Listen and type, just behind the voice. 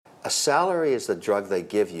salary is the drug they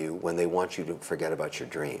give you when they want you to forget about your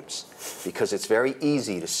dreams. Because it's very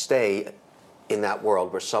easy to stay in that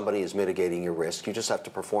world where somebody is mitigating your risk. You just have to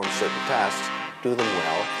perform certain tasks, do them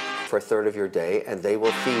well, for a third of your day, and they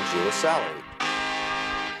will feed you a salary.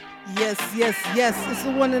 Yes, yes, yes. It's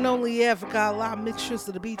the one and only Africa Allah Mixtures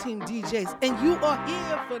of the B-Team DJs. And you are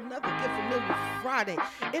here for another Get Familiar Friday.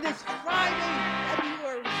 It is Friday,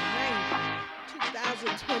 February 9th,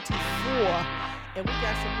 2024. And we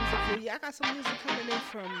got some music for you. I got some music coming in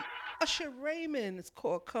from Usher Raymond. It's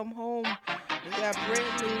called Come Home. We got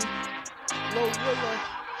brand new Glorilla,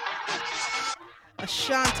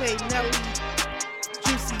 Ashanti, Nelly,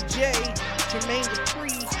 Juicy J, Jermaine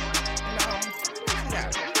Dupri,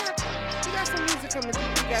 and we got some music coming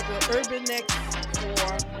through. We got the Urban X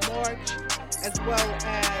for March, as well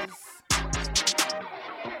as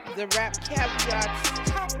the Rap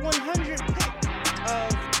Caveats Top 100 pick of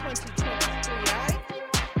 2023. Alright?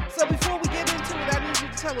 So before we get into it, I need you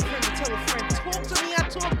to tell a friend to tell a friend. Talk to me, I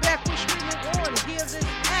talk back. We're streaming on Hear This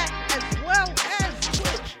app as well as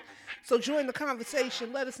Twitch. So join the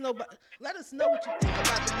conversation. Let us know what you think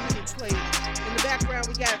about the music played. In the background,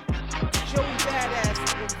 we got Joey Badass,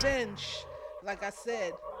 Revenge. Like I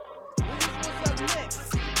said, what's up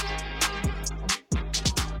next?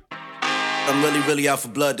 I'm really out for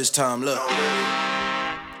blood this time. Look.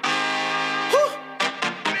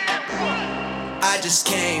 I just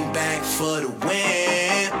came back for the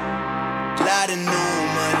win. Lot of new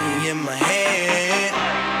money in my hand.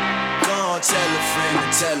 Gonna tell a friend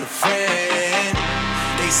to tell a friend.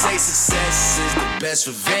 They say success is the best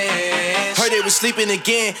revenge. Heard they was sleeping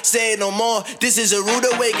again, say it no more. This is a rude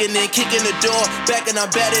awakening, kicking the door. Back and I'm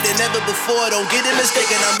better than ever before. Don't get it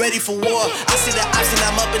mistaken, I'm ready for war. I see the option,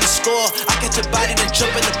 I'm up in the score. I catch a body, then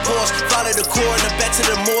jump in the Porsche. Follow the core and the back to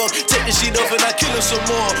the morgue. Take the sheet off and I kill him some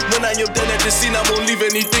more. When I am done at the scene, I won't leave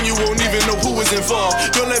anything. You won't even know who was involved.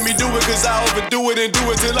 Don't let me do it, cause I overdo it and do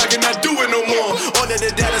it till I cannot do it no more. All of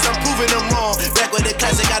the doubters, I'm proving them wrong. Back with the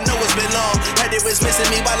classic, I know it's been long. Heard it was missing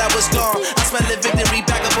me while I was gone. I smell the victory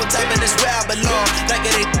back up on top, and it's where I belong. Like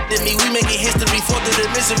it ain't to me, we making history. Fall through the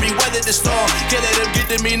misery, weather the storm. Can't let them get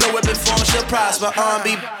to me, no weapon form shall prosper.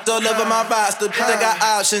 R&B all over my roster. I got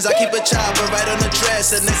options, I keep a chopper right on the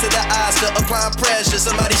dresser next to the Oscar. Applying pressure,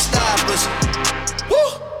 somebody stop us.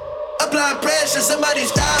 Woo! Applying pressure, somebody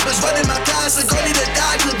stop us. Running my closet, go need a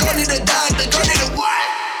doctor, go need a doctor, go need a what?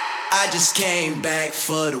 I just came back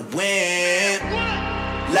for the win.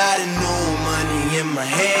 Lot of new money in my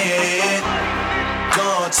hand.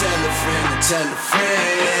 Gonna tell a friend to tell a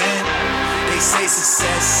friend. They say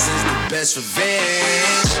success is the best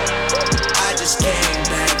revenge. I just came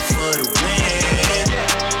back for the win.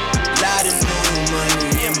 Lot of new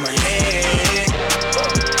money in my hand.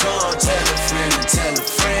 Gonna tell a friend to tell a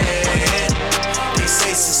friend. They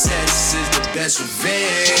say success is the best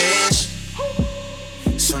revenge.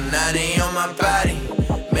 So now they on my body.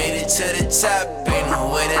 Made it to the top, ain't no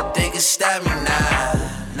way that they can stop me now.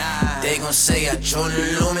 They gon' say I joined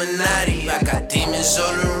the Illuminati. I got demons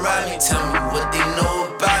all around me, tell me what they know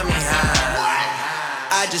about me, huh?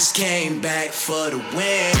 I just came back for the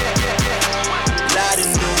win. Lot of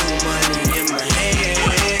new money in my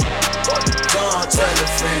hand. Gonna tell a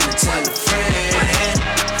friend to tell a friend.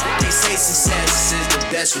 They say success is the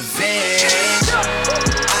best revenge.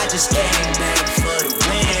 I just came back for the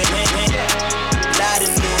win. Lot of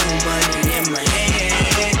new money in my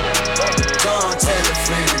hand. Gonna tell a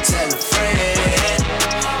friend to tell a friend.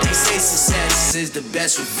 They say success is the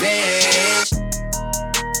best revenge.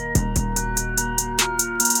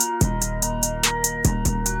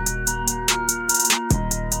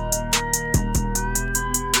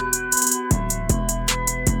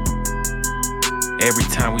 Every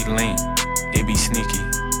time we link, it be sneaky.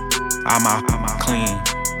 I'm out clean,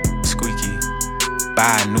 squeaky.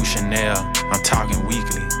 Buy a new Chanel, I'm talking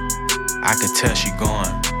weekly. I could tell she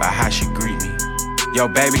going by how she greet me. Yo,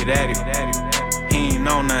 baby daddy, he ain't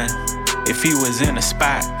know nothing. If he was in a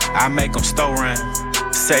spot, I make him store run.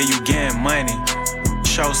 Say you getting money,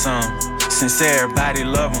 show some. Since everybody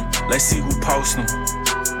love him, let's see who post them.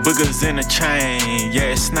 Boogers in the chain,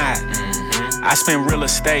 yeah, it's not. I spend real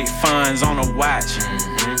estate funds on a watch.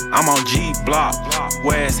 I'm on G Block,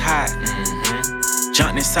 where it's hot.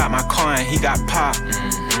 Jumped inside my car and he got popped.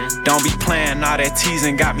 Don't be playing all that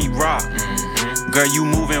teasing, got me rocked. Girl, you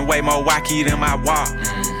moving way more wacky than my walk.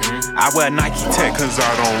 I wear Nike Tech cause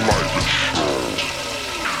I don't like it.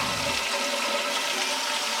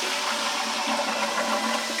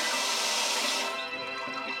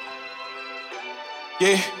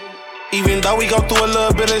 Yeah, even though we go through a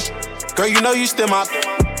little bit of girl, you know you still my.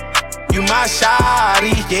 You my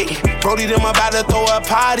shawty, yeah. Brody, them about to throw a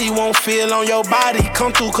party. Won't feel on your body.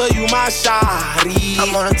 Come through, cause you my shawty.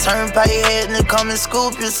 I'm on a turnpike heading to come and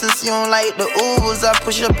scoop you. Since you don't like the Ubers, I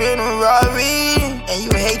push up in a Rari. And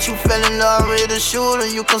you hate you fell in love with a shooter.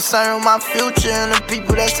 You concerned with my future and the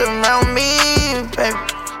people that surround me, baby.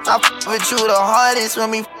 I f with you the hardest. When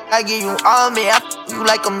me I give you all me. I f you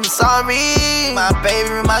like I'm sorry. My baby,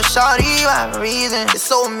 my shawty, my reason. There's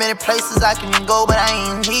so many places I can go, but I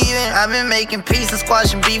ain't leaving. I've been making peace and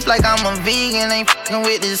squashing beef like I'm a vegan. Ain't f***ing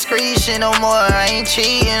with discreet shit no more. I ain't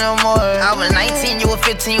cheating no more. I was 19, you were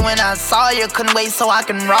 15 when I saw you. Couldn't wait so I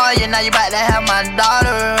can raw you. Now you about to have my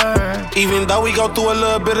daughter. Even though we go through a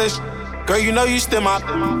little bit of girl, you know you still my.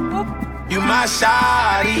 You my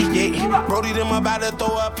shawty, yeah. Brody, them about to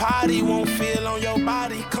throw a party. Won't feel on your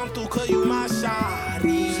body. Come through, cause you my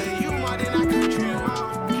shawty. Say you my, then I can dream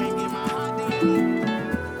out. Can't get my heart in.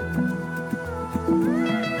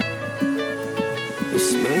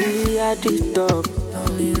 It's me at the top.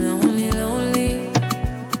 Lonely, lonely, lonely.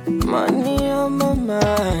 Money on my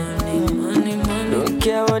mind. Money, money. Don't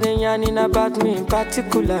care what they yarning about me in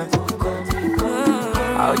particular.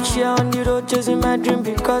 Out here on the road chasing my dream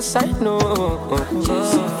because I know.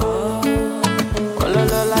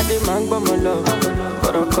 Ololola de mango mo love.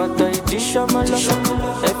 Borokoto idisho mo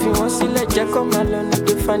love. If you want to let Jack come alone, no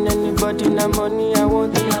dey find anybody na money I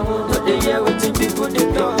want. No dey hear wetin people dey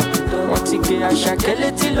talk. Want to get a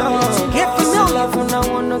shakeleti love. If you love and I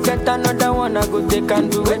wanna get another one, I go take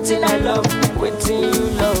and do wetin I love. Wetin you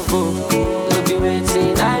love, oh. No be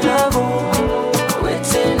wetin I love, oh.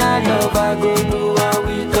 Wetin I love, I go do.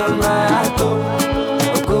 On my heart, oh,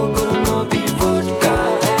 go, no be vodka.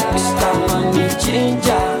 Mr. Money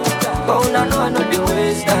Changer. But I know the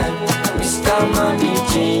waste time. Mr. Money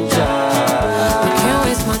Changer. I can't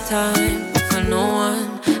waste my time for no one.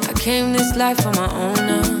 I came this life on my own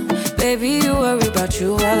now. Baby, you worry about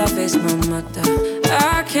you while I face my mother.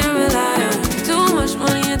 I can't rely on too much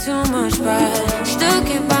money and too much pride. Still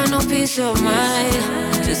can't buy no peace of mind.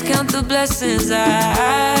 Just count the blessings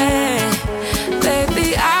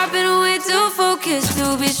Baby, I've been way too focused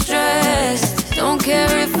to be stressed. Don't care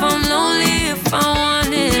if I'm lonely, if I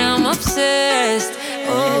want it, I'm obsessed. If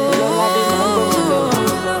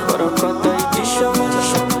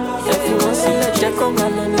you want to let Jack come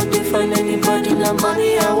alone, no dey find anybody, na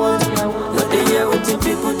money I want. No dey hear wetin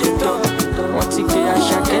people dey talk. Want to get a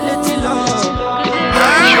shakeleti love.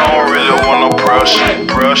 You don't really want no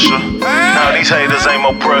pressure. Now these haters ain't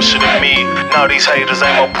more pressure than me. Now these haters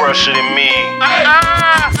ain't more pressure than me.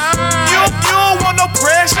 You don't want no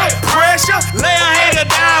pressure. Lay a hater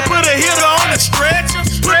down, put a hitter on the stretcher.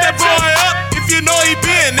 Put that boy up if you know he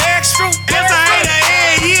being extra. As a hater,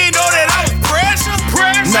 he ain't know that I was pressure.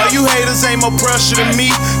 Now you haters ain't more pressure than me.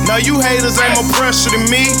 Now you haters ain't more pressure than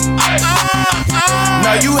me.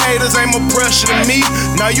 Now you haters ain't more pressure than me.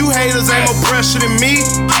 Now you haters ain't more pressure than me.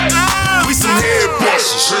 We some head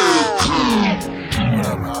busters.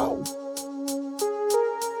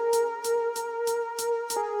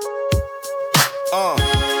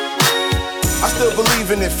 I still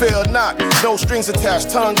believe in it, fail not. No strings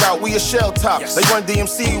attached, tongue out, we a shell top. They run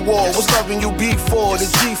DMC war, what's loving you B4? The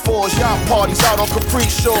G4s, y'all parties out on Capri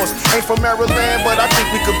Shores. Ain't from Maryland, but I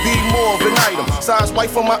think we could be more of an item. Size white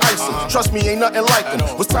for my icing, trust me, ain't nothing like them.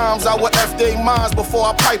 Was times I would F they minds before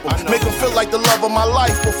I pipe them. Make them feel like the love of my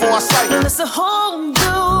life before I sight them. And it's a whole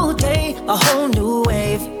new day, a whole new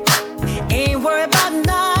wave. Ain't worried about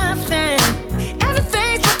nothing.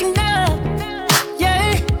 Everything's looking up.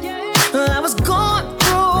 Yeah, I was going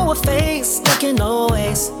through a phase, thinking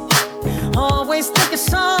always thinking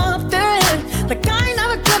something like I ain't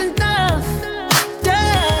never good enough.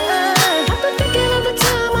 Yeah, I've been thinking of the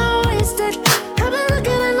time I wasted. I've been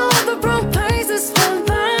looking in all the wrong places for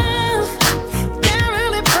love. Can't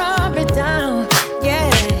really brought me down. Yeah,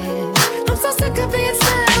 I'm so sick of being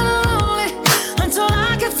sad and lonely until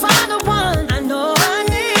I can find the one I know I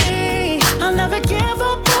need. I'll never give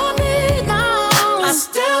up on me now. I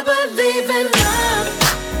still believe in love.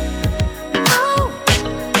 Oh,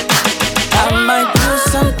 I might do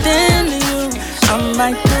something to you. I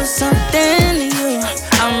might do something to you.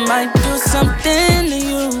 I might do something to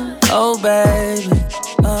you. Oh, baby.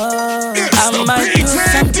 Oh, I might do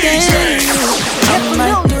something to you. I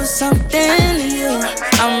might do something to you.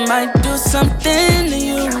 I might do something to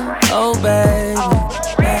you. Oh, baby. Oh.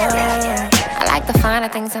 I like the finer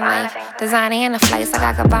things in life. Designer and the flights. I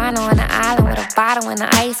got Gabbana on the island with a bottle in the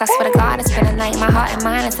ice. I swear to God, it's been a night. My heart and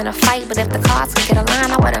mind is in a fight. But if the cards could get a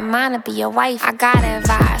line, I wouldn't mind to be your wife. I gotta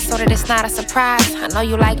advise so that it's not a surprise. I know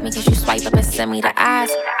you like me cause you swipe up and send me the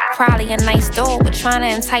eyes. Probably a nice dude, but trying to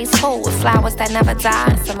entice who? With flowers that never die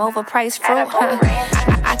and some overpriced fruit.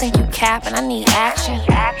 I think you capping, I need action.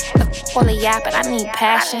 Full of yapping, I need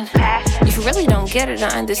passion. If you really don't get it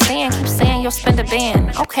or understand, keep saying you'll spend a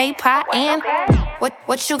band. Okay, pot, and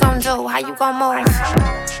what you gon' do? How you gon' move?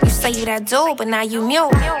 You say you that dude, but now you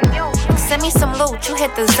mute. Send me some loot, you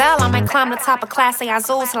hit the Zell. I might climb the top of Class A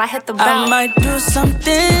Azul till I hit the bell. I might do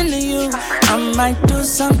something to you. I might do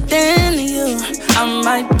something to you. I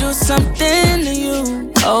might do something to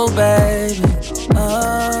you. Oh, baby.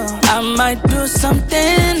 Oh, I might do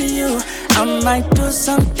something to you. I might do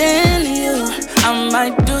something to you. I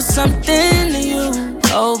might do something to you.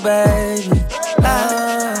 Oh, baby.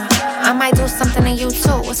 Oh. I might do something to you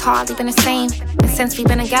too. It's hardly been the same. And since we've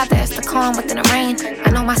been together, it's the calm within the rain. I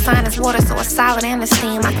know my sign is water, so it's solid and the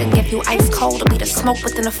steam. I can give you ice cold or be the smoke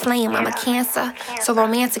within the flame. I'm a Cancer, so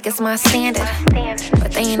romantic is my standard.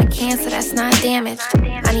 But they ain't a Cancer that's not damaged.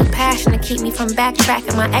 I need passion to keep me from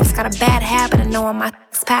backtracking. My ex got a bad habit of knowing my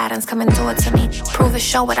patterns. Come and do it to me. Prove it,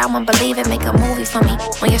 show it, I won't believe it. Make a movie for me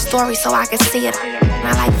on your story so I can see it. And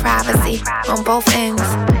I like privacy on both ends.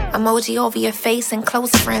 Emoji over your face and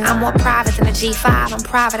close friends. I'm more private than a G5. I'm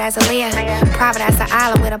private as a Leah. Private as an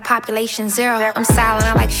island with a population 0. I'm silent,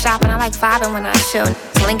 I like shopping, I like vibing when I shoot.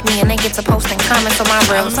 Link me and they get to posting comments on my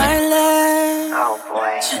reels. I might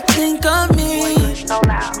let you think of me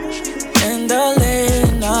in the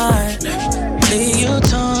late night. Leave you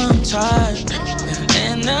tongue-tied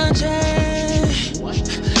in the day.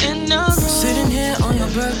 In the room. Sitting here on your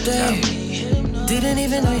birthday. Didn't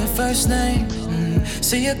even know your first name.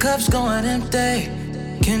 See your cup's going empty.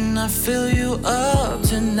 Can I fill you up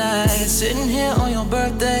tonight? Sitting here on your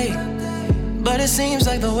birthday, but it seems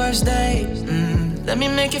like the worst day. Let me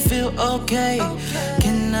make you feel okay.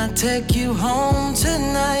 Can I take you home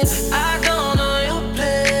tonight? I don't know your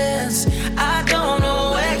plans. I don't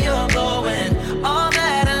know where you're going. All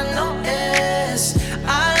that I know is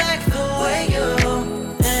I like the way you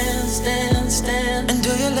dance, dance, dance, and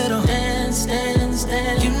do your little dance, dance,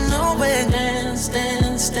 dance. You know it. Dance,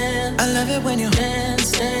 dance, dance. I love it when you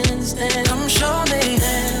dance, dance, dance. Come show me.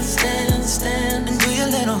 Dance, dance, dance, and do your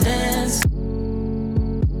little dance.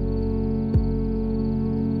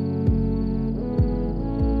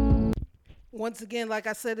 Once again, like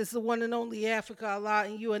I said, it's the one and only Africa Allah,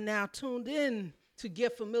 and you are now tuned in to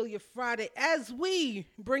Get Familiar Friday as we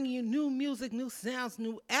bring you new music, new sounds,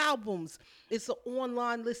 new albums. It's an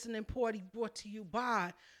online listening party brought to you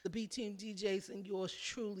by the B-Team DJs and yours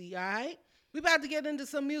truly, all right? We're about to get into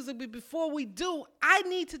some music, but before we do, I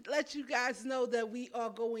need to let you guys know that we are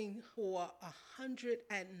going for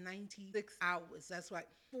 196 hours. That's right,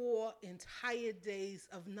 4 entire days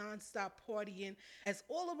of nonstop partying. As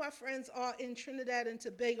all of our friends are in Trinidad and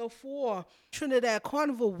Tobago for Trinidad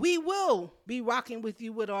Carnival, we will be rocking with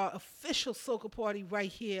you with our official soca party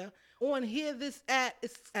right here on Hear This At,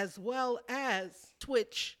 as well as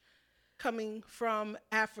Twitch, coming from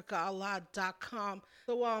AfricaAllah.com.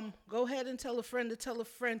 So go ahead and tell a friend to tell a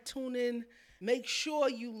friend. Tune in. Make sure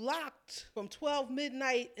you locked from 12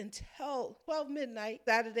 midnight until 12 midnight,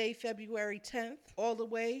 Saturday, February 10th, all the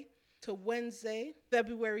way to Wednesday,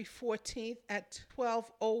 February 14th at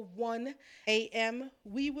 12:01 a.m.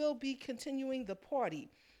 We will be continuing the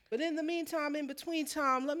party. But in the meantime, in between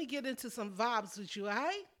time, let me get into some vibes with you, all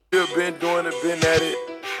right? You've been doing it, been at it.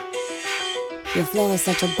 Your flow is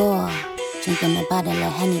such a bore. Drinking a bottle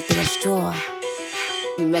of Henny through a straw.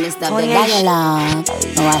 You really stop the dialogue.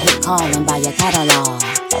 Oh, I hit calling by your catalog.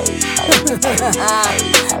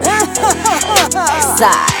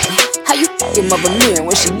 Sigh. How you f***ing Mother Mary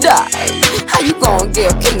when she died? How you gon'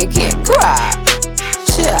 get a king and can't cry?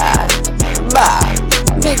 Child, bye.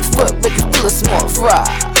 Bigfoot, but you still a small fry.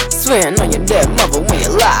 Swearing on your dead mother when you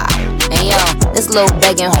lie. Hey yo, this little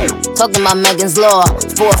begging hoe talking about Megan's Law.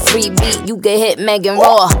 For a free beat, you get hit Megan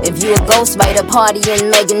Raw. If you a ghostwriter, party in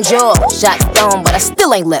Megan jaw. Shot stone, but I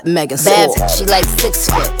still ain't let Megan soar. Bad, she like 6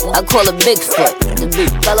 foot. I call her Bigfoot. The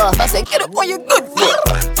beat fell off. I said, get up on your good foot.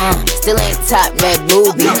 Still ain't top red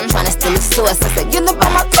ruby. Tryna steal the sauce. I said, get up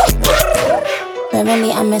on my cookbook. But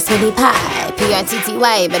really, I'm a sweetie pie.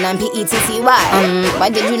 P-R-T-T-Y, but I'm P-E-T-T-Y. Why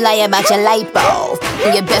did you lie about your lipo?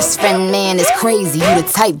 And your best friend, man, is crazy. You the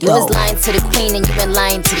type, though. You was lying to the queen and you been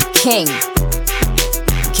lying to the king.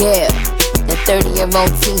 Yeah, the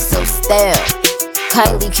 30-year-old tea so stale.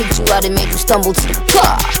 Kylie kicked you out and made you stumble to the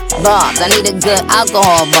car. Bobs, I need a good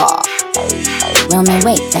alcohol bar. Roman,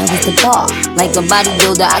 wait, that was the bar. Like a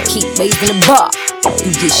bodybuilder, I keep raising the bar.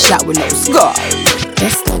 You get shot with no scar.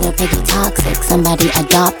 This little piggy toxic, somebody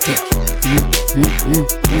adopt it.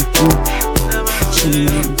 She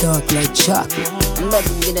look dark like chocolate. I'm about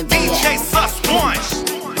to get a DJ Sus One.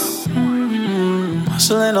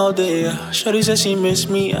 Hustling all day, shorty said she miss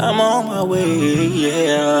me, I'm on my way,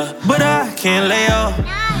 yeah. But I can't lay off.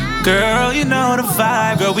 Girl, you know the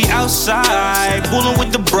vibe, girl, we outside, fooling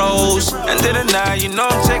with the bros. End of the night, you know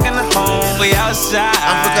I'm taking her home, we outside.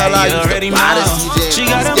 You already know. She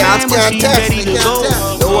got a man, but she ready to go.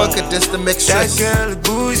 The work at this, the mix. That girl is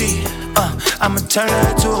bougie, I'ma turn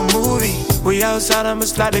her into a movie. We outside, I'ma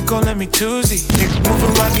slide, they calling me Tuesday. Niggas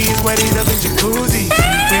moving rocky, is wet, he's up in jacuzzi.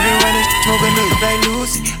 We been running, smoking loose like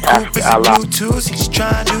Lucy. Coop is a Bluetooth, she's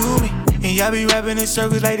trying to do me. And y'all be rapping in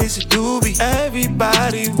circles like this a doobie.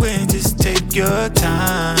 Everybody win, just take your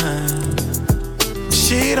time.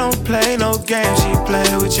 She don't play no games, she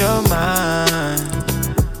play with your mind.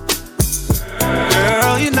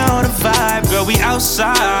 Girl, you know the vibe, girl, we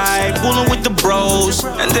outside, fooling with the bros.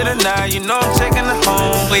 End of the night, you know I'm taking her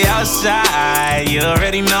home, we outside, you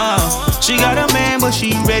already know. She got a man, but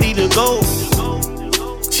she ready to go.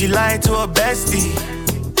 She lying to her bestie,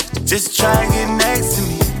 just try and get next to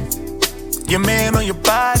me. Your man on your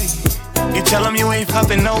body, you tell him you ain't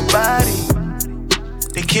fucking nobody.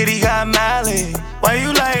 The kitty got mileage, why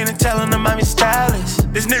you lying and telling him I'm your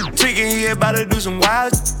stylist? This nigga tweaking, he about to do some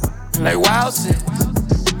wild like wild shit.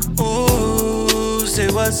 Ooh, say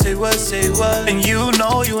what, say what, say what. And you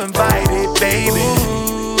know you invited, baby.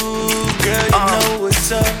 Ooh, girl, you know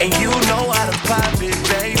what's up. And you know how to pop it,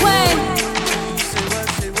 baby. Say what,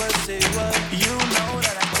 say what, say what. You know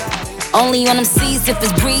that I got it. Only on them C's if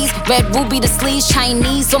it's breeze. Red ruby the sleeves,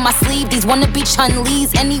 Chinese on my sleeve. These wanna be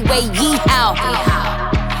Chun-Lees anyway, yee-how.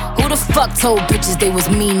 Who the fuck told bitches they was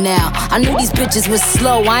me now? I knew these bitches was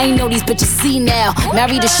slow, I ain't know these bitches see now.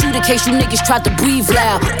 Married a shooter case you niggas tried to breathe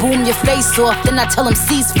loud. Boom your face off, then I tell them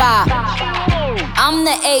ceasefire. I'm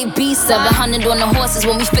the AB, 700 on the horses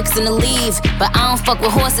when we fixin' to leave. But I don't fuck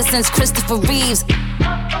with horses since Christopher Reeves.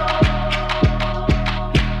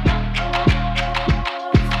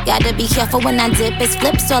 Gotta be careful when I dip, it's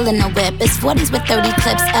flips all in the whip. It's 40s with 30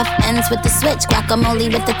 clips, FNs with the switch.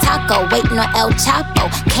 Guacamole with the taco, waiting on El Chapo.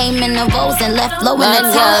 Came in the rolls and left low in the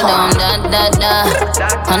Tahoe. Da-da-da,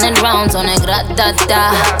 100 rounds on a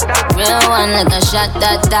grat-da-da. Real one like a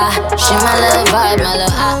shot-da-da. She my little vibe, my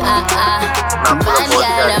little ah-ah-ah. Body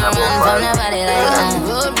girl, don't run from nobody like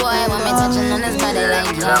rude boy, want me touching on his body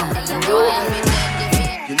like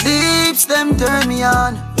Your lips, them turn me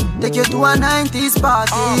on. Take you to a 90s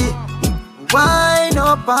party. Wind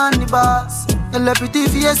up on the bars. Your pretty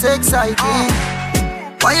face exciting.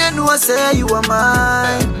 Why you know I say you are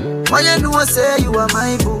mine? Why you know I say you are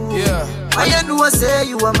my boo? Why you know I say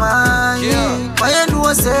you are mine? Why you know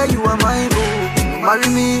I say you are my boo? Marry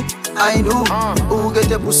me, I do. Who get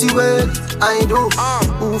the pussy wet? I do.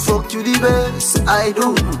 Who fuck you the best? I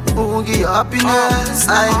do. Who give you happiness?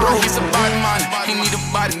 I do. He's a body man, he need a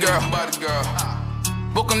body girl.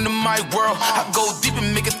 Welcome to my world. I go deep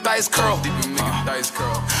and make his thighs curl.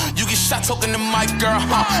 You get shot talking to my girl,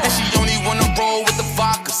 and she only wanna roll with the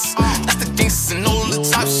vodkas. That's the gangsters and all the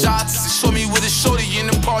top shots. She showed me with a shorty in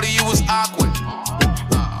the party, it was awkward.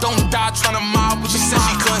 Don't die tryna mob, but she said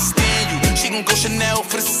she couldn't stand you. She can go Chanel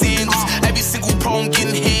for the sandals. Every single problem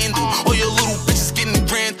getting handled. All your little bitches getting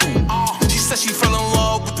ran through. She said she fell in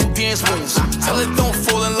love with the dance moves. Tell her don't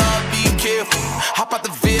fall in love, be careful. Hop out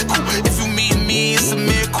the vehicle. If you meet me, it's a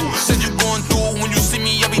miracle. Said you going through it when you see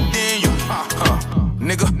me, I be damn you.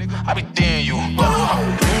 Nigga, I be damn you.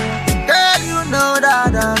 Girl, you know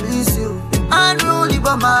that I miss you. Unruly,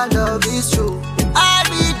 but my love is true. I'll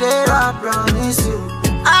be there, I promise you.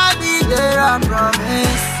 I'll be there, I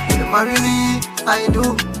promise. You marry me, I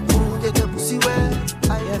do. Ooh, get the pussy wet.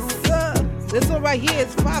 Yes, sir. This one right here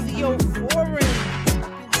is Fabio Foreign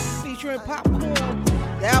featuring Popcorn.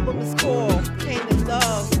 The album is called Pain and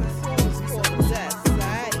Love. The song is called Possessed.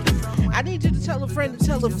 Alright? I need you to tell a friend to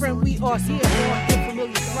tell a friend we are here on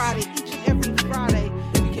Familiar Friday. Each and every Friday,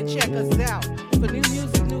 you can check us out for new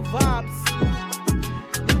music, new vibes,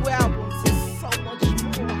 new albums, and so much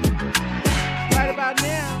more. Right about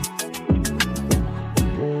now,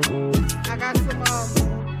 I got some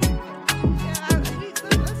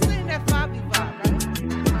let's sing that Fabi vibe,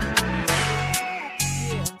 right?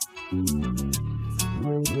 Yeah.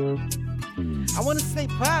 I want to stay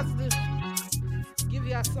positive, give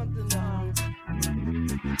y'all something to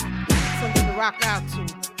rock out to.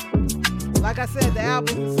 Like I said, the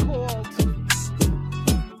album is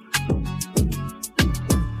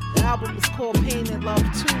called Pain and Love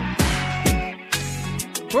 2.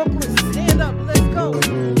 Brooklyn, stand up, let's go.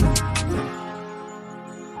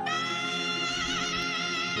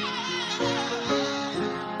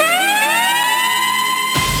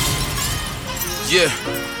 Yeah,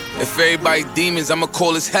 if everybody demons, I'ma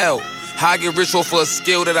call this hell. How I get rich off of a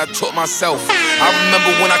skill that I taught myself. I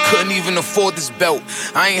remember when I couldn't even afford this belt.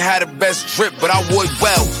 I ain't had the best drip, but I wore it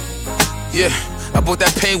well. Yeah, I brought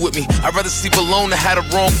that pain with me. I'd rather sleep alone than have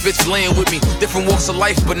the wrong bitch laying with me. Different walks of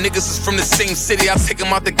life, but niggas is from the same city. I take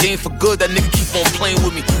him out the game for good, that nigga keep on playing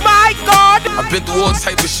with me. My God! I've been through all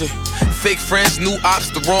type of shit. Fake friends, new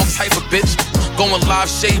ops, the wrong type of bitch. Going live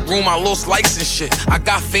shade room, I lost likes and shit. I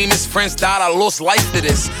got famous friends, died, I lost life to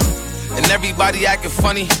this. And everybody acting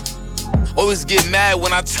funny. Always get mad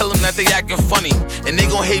when I tell them that they acting funny. And they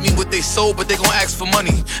gon' hate me with they soul, but they gon' ask for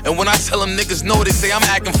money. And when I tell them niggas no, they say I'm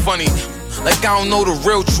acting funny. Like I don't know the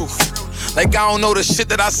real truth. Like I don't know the shit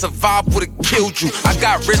that I survived would've killed you. I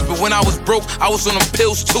got rich, but when I was broke, I was on them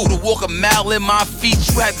pills too. To walk a mile in my feet,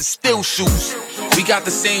 you had to steal shoes. We got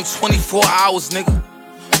the same 24 hours, nigga.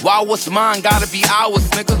 Why what's mine gotta be ours,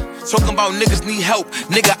 nigga? Talking about niggas need help,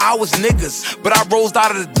 nigga, I was niggas. But I rose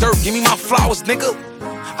out of the dirt, give me my flowers, nigga.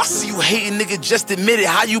 I see you hating, nigga, just admit it.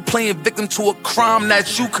 How you playing victim to a crime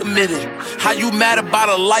that you committed? How you mad about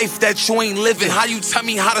a life that you ain't living? How you tell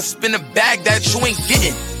me how to spin a bag that you ain't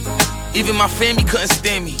getting? Even my family couldn't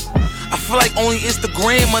stand me. I feel like only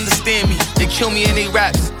Instagram understand me. They kill me in they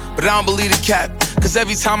raps, but I don't believe the cap. Cause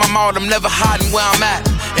every time I'm out, I'm never hiding where I'm at.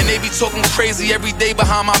 And they be talking crazy every day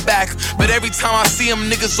behind my back. But every time I see them,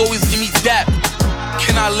 niggas always give me dap.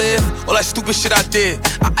 Can I live? All that stupid shit I did.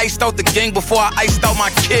 I iced out the gang before I iced out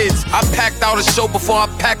my kids. I packed out a show before I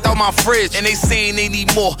packed out my fridge. And they saying they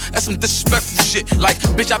need more. That's some disrespectful shit. Like,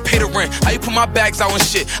 bitch, I pay the rent. How you put my bags out and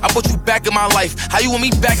shit? I put you back in my life. How you want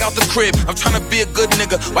me back out the crib? I'm trying to be a good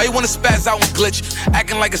nigga. Why you wanna spaz out and glitch?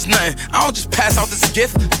 Acting like it's nothing. I don't just pass out this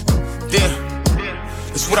gift. Damn.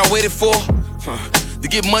 It's what I waited for. To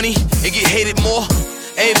get money and get hated more.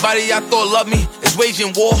 Everybody I thought loved me is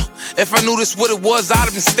waging war. If I knew this what it was, I'd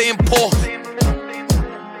have been staying poor.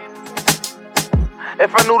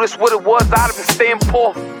 If I knew this what it was, I'd have been staying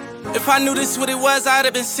poor. If I knew this what it was, I'd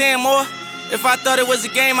have been saying more. If I thought it was a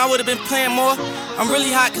game, I would have been playing more. I'm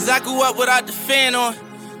really hot cause I grew up without the fan on.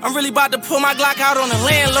 I'm really about to pull my Glock out on the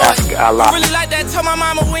landlord. I really like that, tell my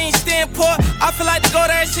mama we ain't staying poor. I feel like to go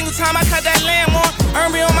there every single time I cut that land more. Earn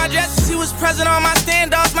me on my dress since he was present on my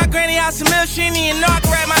standoffs. My granny house in Mill, she didn't even know I could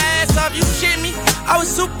rap my ass off. You shit me? I was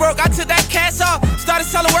super broke, I took that cash off. Started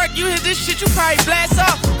selling work, you hit this shit, you probably blast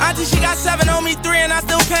off. Auntie, she got 7 on me, 3 and I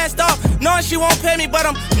still passed off. Knowing she won't pay me, but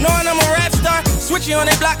I'm knowing I'm a rap star. Switching on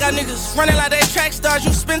they block, got niggas running like they track stars.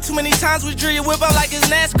 You spin too many times, we drill your whip out like it's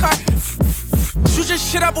NASCAR. Shoot your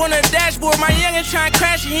shit up on the dashboard. My youngin' tryin'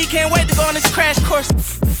 crash and he can't wait to go on this crash course.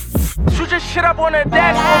 Shoot your shit up on the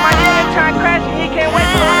dashboard. My youngin' tryin' crash and he can't wait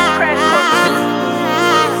to go on this crash course.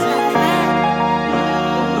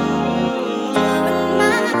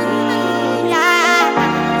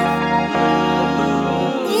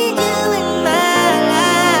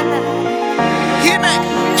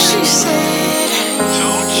 She said,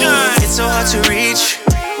 it's so hard to reach.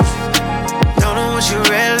 Don't know what you're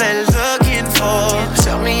really looking for.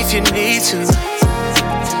 Tell me if you need to.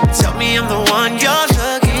 Tell me I'm the one you're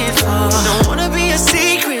looking for. Don't wanna be a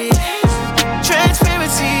secret.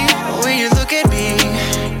 Transparency. When you look at me,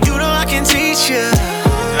 you know I can teach you.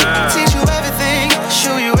 Teach you everything.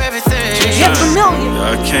 Show you everything. Get familiar.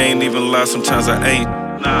 I can't even lie. Sometimes I ain't.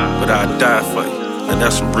 But I die for you. And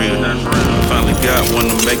that's some real. Finally got one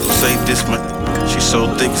to make them say this, man. She so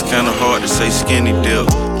thick, it's kinda hard to say skinny dip.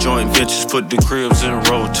 Joint ventures, put the cribs in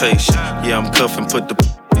rotation. Yeah, I'm cuffing, put the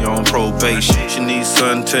on probation. She needs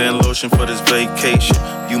suntan lotion for this vacation.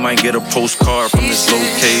 You might get a postcard from this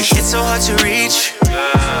location. It's so hard to reach.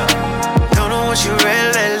 Don't know what you're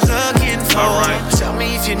really looking for. Alright. Tell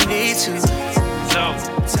me if you need to. Tell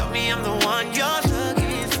me I'm the one you're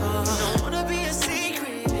looking for. Don't wanna be a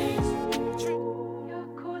secret.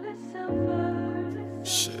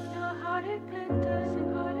 Shit.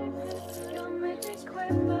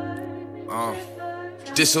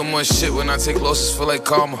 Did so much shit when I take losses, feel like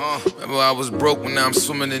karma. Remember I was broke, but now I'm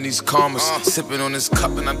swimming in these karmas. Sipping on this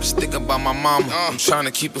cup and I'm just thinking about my mama. I'm trying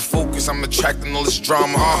to keep it focused, I'm attracting all this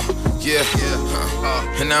drama.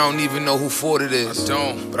 And I don't even know who fault it is. I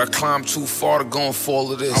don't. But I climbed too far to go and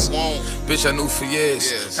fall of this. I won't. Bitch, I knew for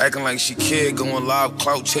years. Acting like she cared, going live,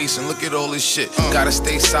 clout chasing. Look at all this shit. Gotta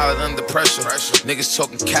stay solid under pressure. Niggas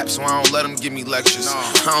talking caps, so I don't let them give me lectures.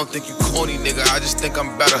 I don't think you corny, nigga. I just think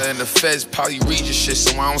I'm better. And the feds probably read your shit,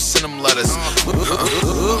 so I don't send them letters.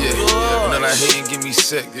 And then I Ride here and get me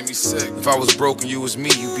sick. If I was broken, you was me,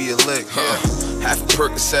 you be a lick. Half a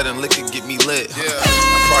Percocet and liquor get me lit.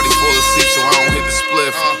 I probably fall asleep so I don't hit the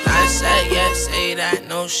spliff. I said yes, say that,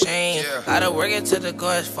 no shame. Gotta work it to the go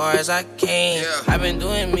as far as I can. I've been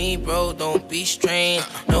doing me, bro, don't be strange.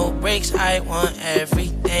 No breaks, I want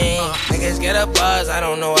everything. Niggas get a buzz, I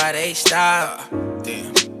don't know why they stop.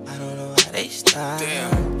 Damn. I don't know why they stop.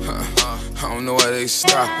 Damn. I don't know why they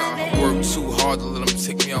stop. I work too hard to let them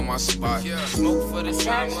take me out my spot. Smoke for the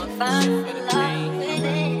same, for the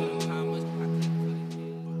pain.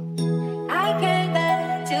 I came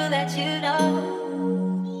back to let you know.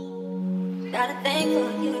 Got a thing for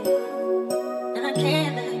you, and I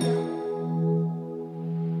can't let go.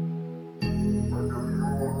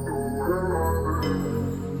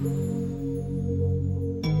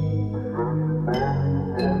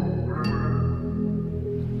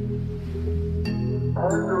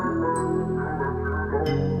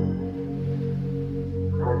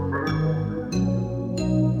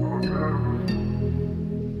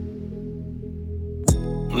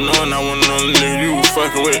 Knowing I wasn't the only nigga you was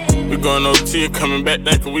fucking with. We going OT, coming back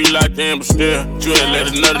thinking we locked in, but still, you ain't let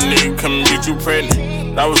another nigga come and get you pregnant.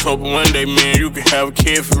 I was hoping one day, man, you could have a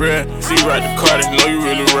kid for real. See you ride the car, they know you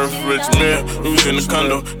really worth a rich meal. We was in the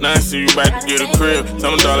condo, now I see you about to get a crib.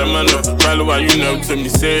 Tell me all that money, probably why you never took me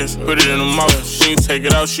serious. Put it in the mouth, she ain't take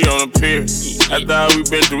it out, she on a pier. After all we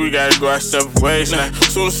been through, we gotta go our separate ways now.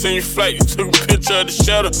 Soon as seen you flight, you took a picture of the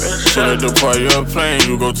shutter. Shut the party of a plane,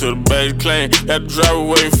 you go to the base claim. Had to drive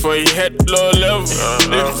away before you had the lower level.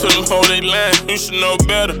 Listen to them hold they line, you should know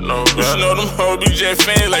better. You should know them whole DJ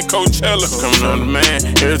fans like Coachella. Coming on the man,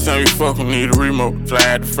 every time you fuck, we need a remote. Fly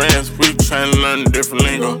out to France, we tryna learn a different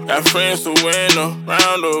lingo. Got friends to win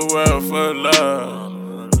around the world for love,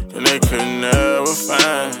 and they could never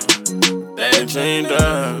find that dream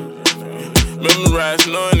done. Memorize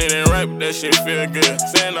knowing it ain't right, but that shit feel good.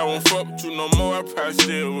 Saying I won't fuck with you no more, I probably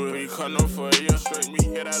still would. You cut no for a year straight, me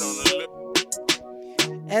hit out on the lip.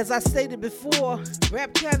 As I stated before,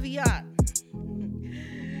 Rap Caveat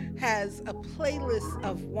has a playlist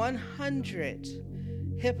of 100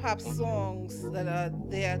 hip-hop songs that are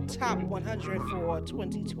their top 100 for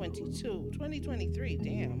 2022. 2023,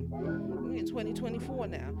 damn. We're in 2024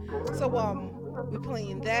 now. So, we're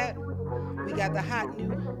playing that. We got the hot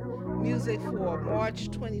new music for March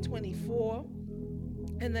 2024.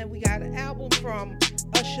 And then we got an album from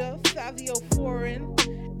Usher, Fabio Foreign,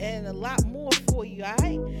 and a lot more for you,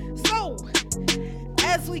 alright? So,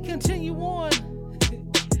 as we continue on,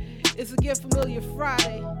 it's a Get Familiar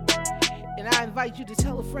Friday, and I invite you to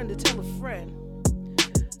tell a friend to tell a friend.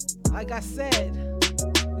 Like I said,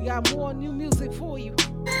 we got more new music for you.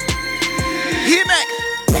 Hit me!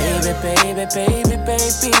 Baby, baby, baby,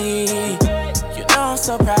 baby, you know I'm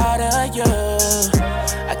so proud of you.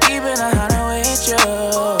 I keep it 100 with you.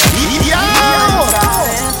 Yo!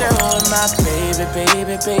 I'm through my baby,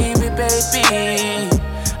 baby, baby, baby.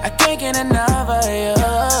 I can't get enough of you.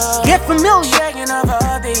 Get familiar. Checking off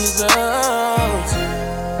all these looks.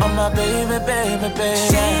 Oh my baby, baby, baby.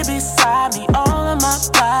 She beside me, all of my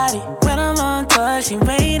body. When I'm on tour, she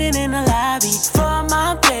waiting in the lobby. For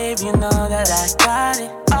my baby, you know that I got it.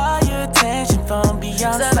 All your attention from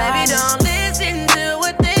beyond. So baby, don't listen to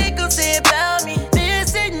what they gon' say about me.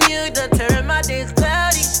 Listen, you don't turn my days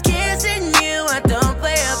cloudy. Kissing you, I don't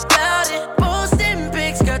play about it. Posting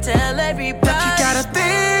pics, girl, tell everybody. But you got a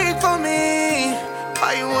thing for me.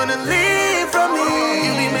 Why you wanna leave from me?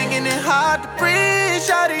 You be making it hard to breathe,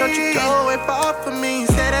 shawty. Don't you go away far from me.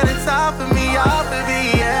 Say that it's all for me, yeah.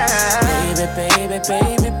 Baby, baby,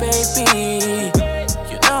 baby, baby,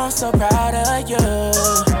 you know I'm so proud of you.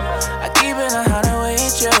 I keep it 100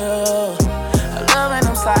 with you. I love when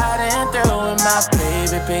I'm sliding through with my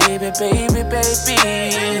baby, baby, baby, baby.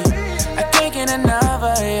 I can't get enough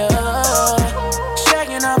of you.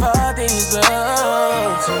 Shaking off all these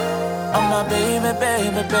looks. Oh my baby,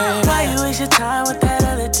 baby, baby. Why you waste your time with that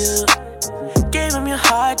other dude? Gave him your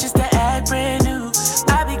heart just to act brand new.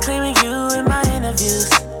 I be claiming you in my interviews.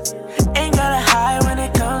 Ain't gotta hide when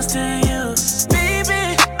it comes to you.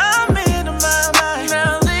 Baby, I'm into my mind.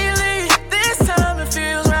 Now lately, this time it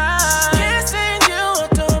feels right. Kissing you, I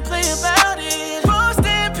don't play about it.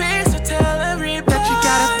 Posting pics to tell everybody that you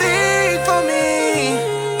got a thing for me.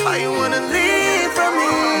 Why you wanna leave from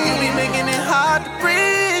me? You be making it hard to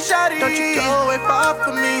breathe, shawty. Don't you go away far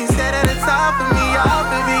from me. Say that it's all for me,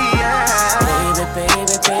 yeah. Baby,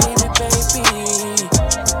 baby, baby, baby,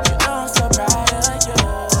 you know I'm so proud of you.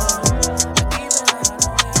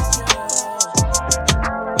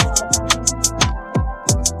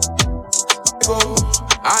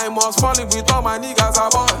 I ain't most funny with all my niggas are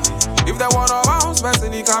boy. If they wanna bounce, bounce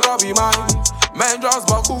person, he cannot be mine. Men just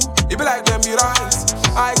buckle, it be like them be rice.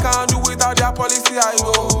 I can't do without their policy, I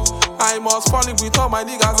know. I must fall in with all my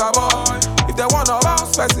niggas a boy. If they wanna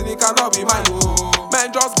bounce person, it cannot be mine.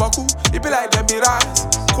 Men just buckle, it be like them be rice.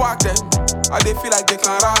 Quack them, and they feel like they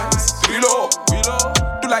can rise. Reload,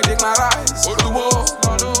 do like they can rise. Do more,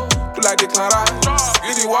 do like they can rise.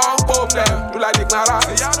 Give the one pop them, do like they can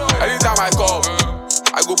rise. Anytime I come,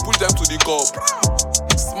 I go push them to the cup.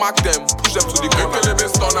 Smack them, push them to the corner.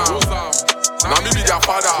 Now me be their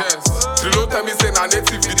father. Trilo tell me say na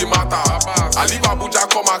native be the matter. I leave Abuja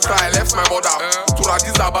come and cry, left my mother. To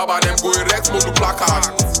Addis Ababa them go erect modu placard.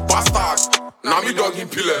 Bastard, now me dog in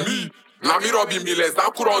pillar. Now me robbing millers,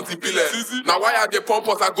 now Kuran in pillar. Now why are they pump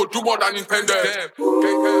us? I go do more than intended.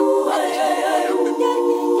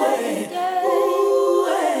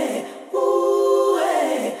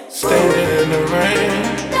 Standing in the rain,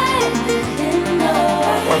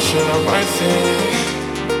 washing up my sins.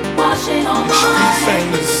 The streets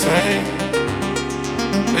ain't the same.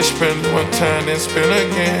 They spend one time, then spend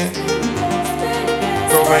again.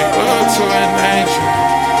 Go make love to an angel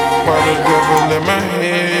while the devil in my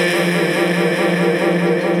head.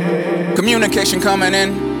 Communication coming in.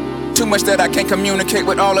 Too much that I can't communicate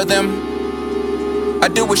with all of them. I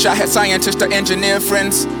do wish I had scientists or engineer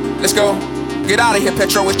friends. Let's go. Get out of here,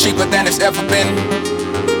 petrol is cheaper than it's ever been.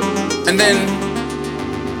 And then,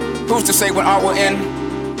 who's to say when all will end?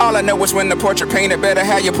 All I know is when the portrait painted, better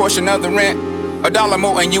have your portion of the rent. $1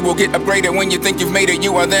 more and you will get upgraded. When you think you've made it,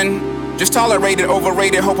 you are then just tolerated,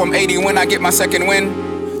 overrated. Hope I'm 80 when I get my second win.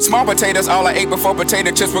 Small potatoes, all I ate before potato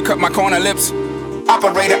chips would cut my corner lips.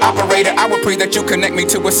 Operator, I would pray that you connect me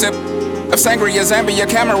to a sip of sangria, Zambia,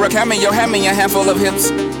 camera, cameo, hand me a handful of hips.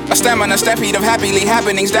 A stamina, stampede of happily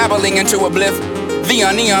happenings, dabbling into a bliff.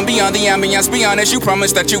 Neon, beyond the ambience, be honest, you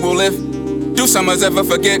promise that you will live. Do summers ever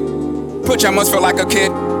forget? Pajamas feel like a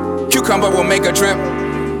kid. Cucumber will make a drip.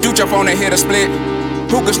 Do jump on and hit a split.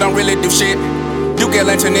 Hookers don't really do shit. Do get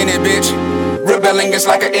lantern in it, bitch. Rebelling is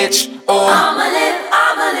like an itch. Oh, I'ma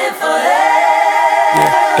live forever.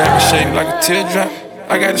 Yeah, diamond shaped like a teardrop.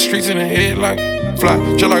 I got the streets in the head like fly,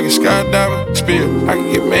 just like a skydiver. Spill, I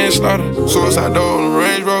can get manslaughter. Suicide door on the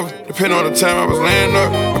Range Rover. Depending on the time I was laying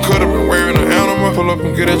up, I could have been wearing an animal. Pull up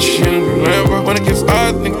and get that shit in the Lambo. When it gets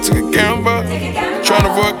odd, think took a gamble. Trying to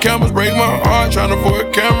avoid cameras, break my heart. Trying to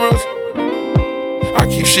avoid cameras. I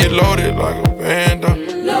keep shit loaded like a band.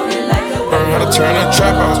 Learn how to turn a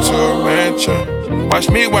trap house to a mansion. Watch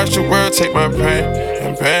me watch the world take my pain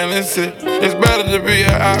and balance it. It's better to be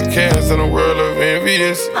an outcast in a world of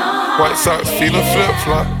envious. White socks feeling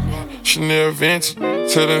flip-flop. Chanel vintage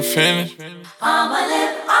till infinity. I'ma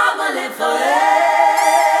live forever.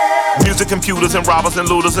 Music computers and robbers and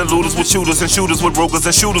looters with shooters and shooters with Rugers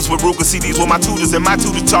and shooters with Ruger. CDs with my tutors and my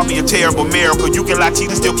tutors taught me a terrible miracle. You can lie, cheat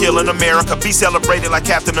and still kill in America. Be celebrated like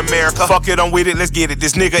Captain America. Fuck it, I'm with it, let's get it.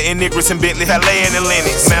 This nigga in Niggers and Bentley, Halle and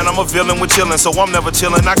Lennox. Man, I'm a villain with chillin', so I'm never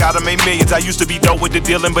chillin'. I gotta make millions. I used to be dope with the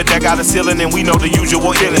dealin', but that got a ceiling and we know the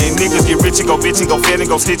usual illin'. Niggas get rich and go bitchin', go fed and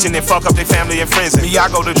go stitchin' and fuck up their family and friends. Me, I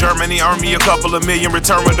go to Germany, earn me a couple of million,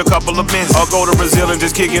 return with a couple of bins. I'll go to Brazil and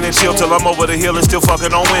just kickin' and chill till I'm over the hill and still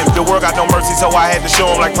fucking on women. The world got no mercy, so I had to show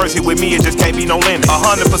 'em like Percy. With me, it just can't be no limit.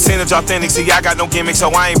 100% authentic, see, I got no gimmicks,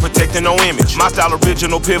 so I ain't protecting no image. My style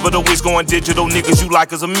original, pivotal, it's going digital. Niggas you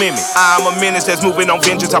like is a mimic. I'm a menace that's moving on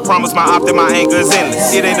vengeance. I promise my op that my anger is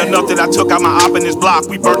endless. It ain't enough that I took out my op in this block.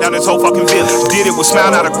 We burnt down this whole fucking village. Did it with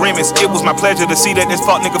smile, not agreements. It was my pleasure to see that this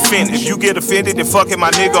fuck nigga finished. If you get offended, then fuck it,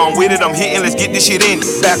 my nigga, I'm with it. I'm hitting, let's get this shit in.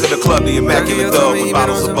 Back of the club, the immaculate dub with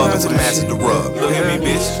bottles of bubbles and masses to rub. Look at me,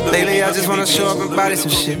 bitch. Lately, I just wanna show up and body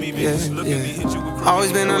some shit. Yeah.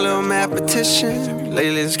 Always been a little mathematician.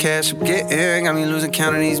 Lately, this cash I'm getting got me losing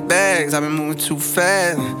count of these bags. I've been moving too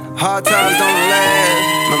fast. Hard times don't last.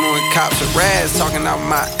 Remember when cops are rats talking out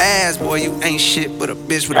my ass? Boy, you ain't shit but a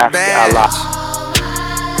bitch with a badge.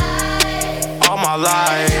 All my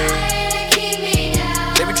life,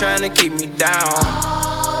 they be trying to keep me down.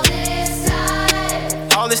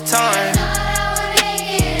 All this time,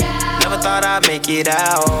 never thought I'd make it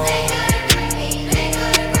out.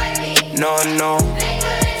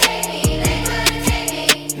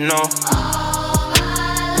 No.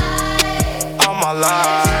 All my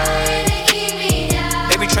life,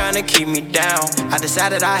 they be trying to keep me down. I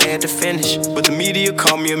decided I had to finish, but the media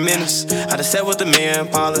called me a menace. I done sat with the million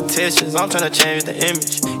politicians, I'm trying to change the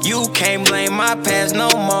image. You can't blame my past no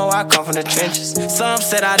more, I come from the trenches. Some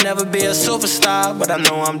said I'd never be a superstar, but I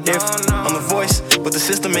know I'm different. I'm the voice, but the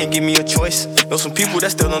system ain't give me a choice. Know some people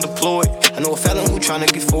that's still unemployed. I know a felon who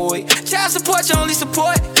tryna get forward. Child support, your only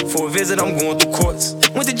support. For a visit, I'm going through courts.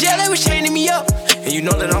 Went to jail, they was chaining me up. And you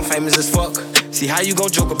know that I'm famous as fuck. See how you gon'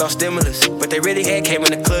 joke about stimulus, but they really had came in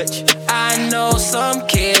the clutch. I know some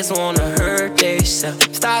kids wanna hurt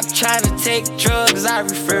themselves. Stop trying to take drugs, I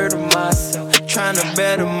refer to myself. Trying to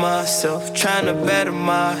better myself, trying to better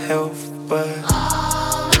my health, but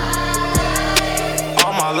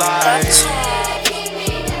all my life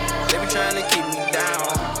they be trying to keep me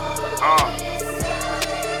down. All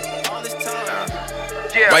this time.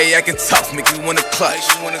 Yeah. Why you acting tough, make me wanna clutch.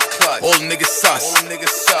 All the niggas sus.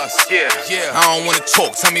 Yeah. I don't wanna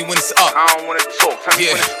talk, tell me when it's up.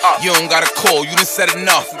 You don't gotta call, you done said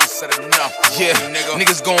enough. Yeah,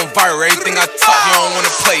 niggas going viral, everything I touch. You don't wanna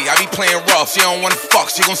play, I be playing rough. She don't wanna fuck,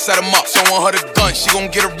 she gon' set him up. She don't want her to gun, she gon'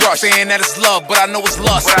 get a rush. Saying that it's love, but I know it's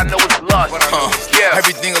lust.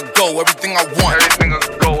 Everything will go, everything I want.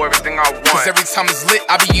 Cause every time it's lit,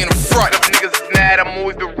 I be in the front. If niggas is mad, I'm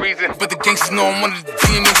always the reason. But the gangsters know I'm one of the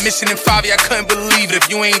demons. Mission in 5, I couldn't believe it. If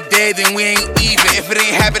you ain't dead, then we ain't even. If it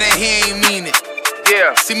ain't happening, he ain't mean it.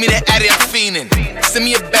 Yeah. See me that addy, I'm fiending. Send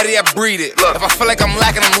me a baddie, I breed it. If I feel like I'm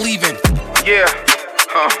lacking, I'm leaving. Yeah,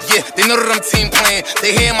 they know that I'm team playing.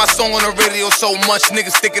 They hear my song on the radio so much,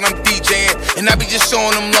 niggas thinking I'm DJing. And I be just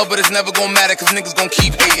showing them love, but it's never gonna matter, cause niggas gon'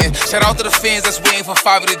 keep hating. Shout out to the fans that's waiting for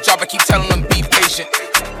 5 to drop. I keep telling them be patient.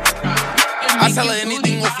 I tell her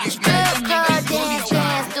anything with these man.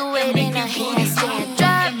 Do it in a handstand.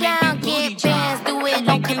 Drop down, get bands, do it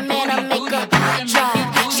on command. I make a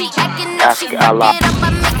drive. She acting up, she fuck it up, I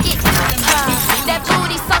make it pop. That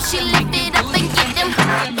booty so she lift it up and get them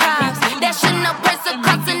props. That Chanel purse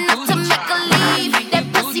cost enough to make her leave. That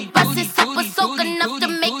pussy bust is super soak enough to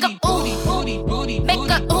make her ooh, make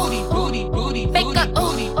her ooh, make her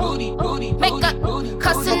ooh, make her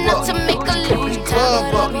cost enough to make her leave.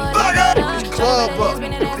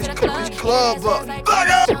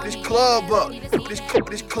 Club up.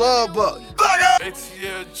 This club up.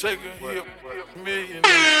 ATL Jacob, he a millionaire.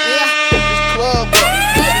 This club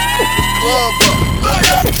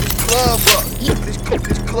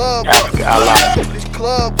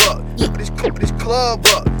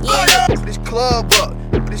up.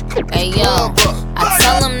 Hey yo, I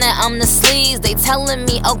tell them that I'm the sleaze, they telling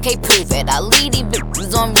me okay prove it. I leave these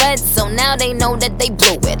bitches on red, so now they know that they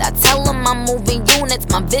blew it. I tell them I'm moving units,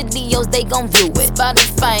 my videos they gon' view it.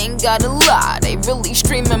 Spotify ain't gotta lie, they really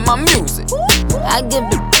streaming my music. I give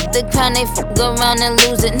the crown, they fuck around and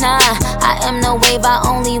lose it. Nah, I am no wave, I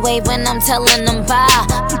only wave when I'm telling them bye.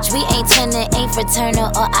 Bitch, we ain't turning, ain't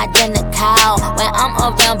fraternal or identical. When I'm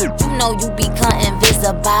around, but you know you become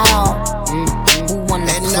invisible. Who wanna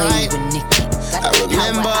play with Nicki? I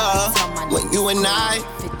remember when you and I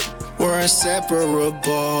were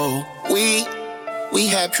inseparable. We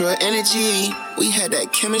had pure energy, we had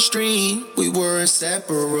that chemistry, we were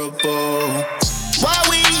inseparable. Why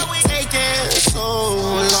we taking so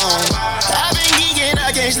long? I've been geeking,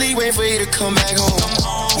 I can't sleep, waiting for you to come back home.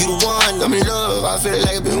 You the one, I'm in love, I feel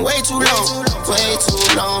like it's been way too long,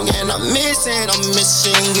 and I'm missing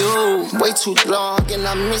you. Way too long, and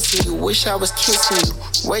I'm missing you. Wish I was kissing you.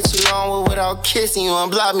 Way too long without kissing you.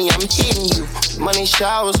 Unblock me, I'm hitting you. Money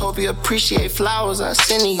showers, hope you appreciate flowers I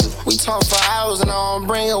send you. We talk for hours, and I don't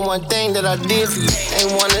bring up one thing that I did for you.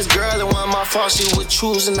 Ain't one this girl, it wasn't my fault, she was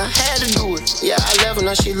choosing, I had to do it. Yeah, I left her,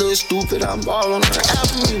 now she look stupid. I'm all on her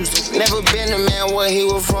Apple Music. Never been a man where he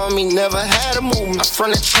was from me, never had a movement. I'm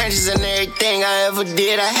from the trenches and everything I ever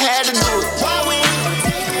did, I had to do it. Why we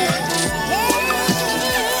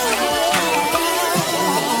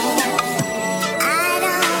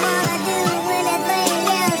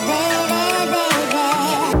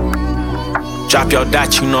Drop your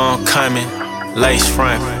dot, you know I'm coming. Lace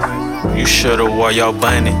front, you should've wore your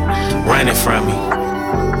bunny. Running from me,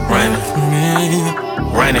 running from me,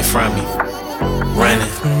 running from me, running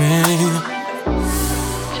from me.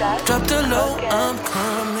 Drop the low, I'm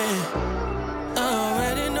coming. I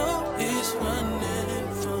already know it's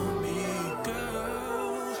running from me,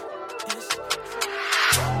 girl.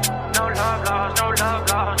 No love lost, no love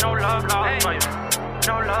lost, no love lost for you.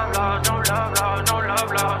 No love lost, no love lost, no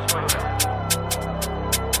love lost for you.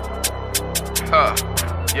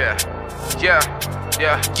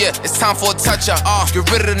 Yeah, it's time for a touch-up. Get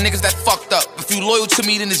rid of the niggas that fucked up. If you loyal to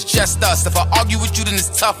me, then it's just us. If I argue with you, then it's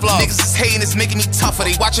tough love. Niggas is hating, it's making me tougher.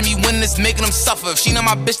 They watching me win, it's making them suffer. If she not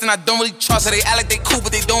my bitch, then I don't really trust her. They act like they cool,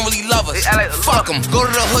 but they don't really love us. Fuck them. Go to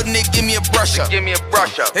the hood and they give me a brush up.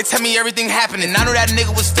 They tell me everything happening. I know that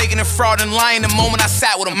nigga was faking and fraud and lying the moment I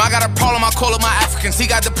sat with him. I got a problem, I call him my Africans. He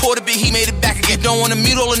got deported, but he made it back again. Don't wanna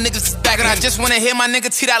meet all the niggas that's back, and I just wanna hear my nigga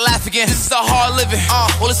T that laugh again. This is a hard living.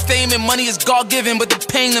 All this fame and money is God given, but the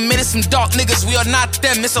pain, the minute some dark niggas, we are not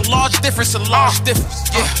them. It's a large difference, a large Stiff,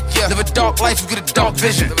 yeah. Live a dark life, you get a dark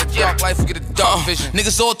vision.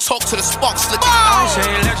 Niggas all talk to the spark slick. I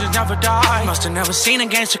say legends never die. Musta never seen a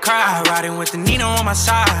gangster cry. Riding with the Nino on my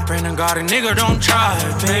side. Brandon got a nigga, don't try,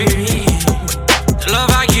 baby. The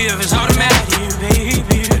love I give is automatic,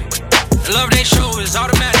 baby. The love they show is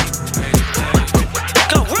automatic.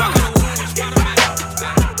 Go run.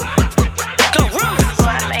 Go run.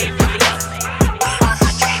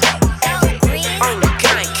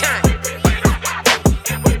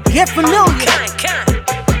 Get familiar.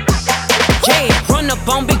 Yeah, run up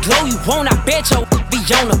on Big Glow, you won't, I bet your be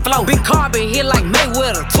on the floor. Big Carbon here like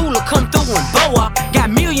Mayweather, Tula come through and bow up. Got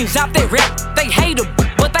millions out there rap, they hate her,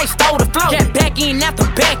 but they stole the flow. Got back in after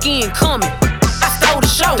back in coming, I stole the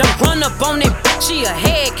show. Don't run up on that, she a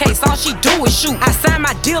head case, all she do is shoot. I signed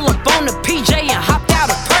my deal up on the PJ and hopped out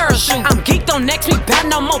a parachute. I'm geeked on next week, bout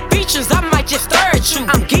no more features, I might just stir at you.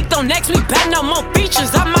 I'm geeked on next week, bout no more features,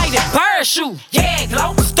 I might embarrass you. Yeah,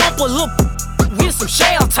 Glow, stomp a little with some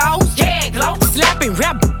shell toes. Yeah, Glow, slapping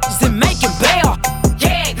rap and making bail.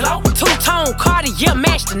 Yeah, Glow, two-tone Cartier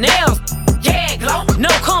match the nails. Yeah, Glow, no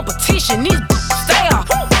competition, these stale.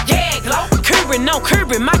 Yeah, Glow, curbing no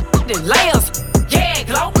curbing my layers. Yeah,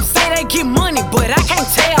 Glow, say they get money, but I can't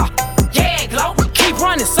tell. Yeah, Glow, keep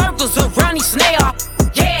running circles around these snail.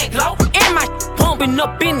 Yeah, Glow, and my bumping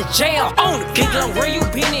up in the jail. On the Big Glow, where you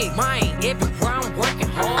been at? Mine, everywhere I'm working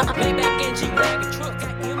hard. Playback and G-Wagon truck.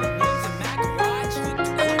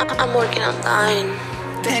 I'm working on thine.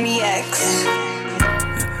 Penny X.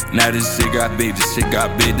 Now this shit got big, this shit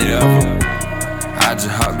got big than ever. I just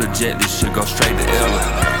hopped the jet, this shit go straight to Ella.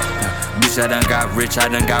 Bitch, I done got rich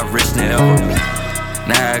than ever.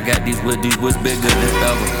 Now I got these woods bigger than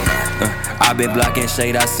ever. I been blocking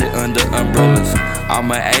shade, I sit under umbrellas.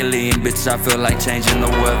 I'm an alien, bitch, I feel like changing the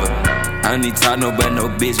weather. I don't need talk no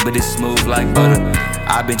bitch, but it's smooth like butter.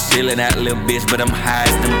 I been chillin' that little bitch, but I'm high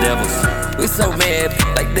as them devils. We so mad,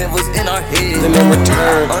 like devils in our heads. Then in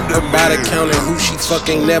return, her body counting who she fuck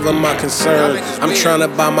ain't never my concern. I'm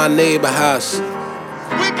tryna buy my neighbor house.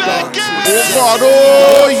 We back in.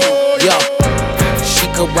 Yo. She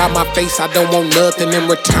could rob my face, I don't want nothing in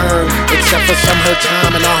return, except for some her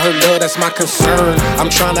time and all her love, that's my concern. I'm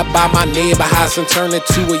tryna buy my neighbor house and turn it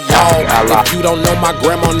to a y'all. If you don't know my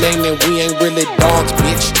grandma name, then we ain't really dogs,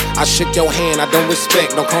 bitch. I shook your hand, I don't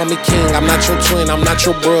respect, don't call me king. I'm not your twin, I'm not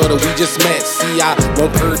your brother, we just met. See, I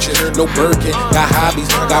won't purchase, no Birkin. Got hobbies,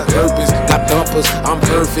 got purpose, got bumpers, I'm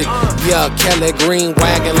perfect. Yeah, Kelly Green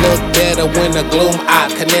wagon look better when the gloom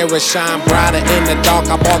out. Canary shine brighter in the dark,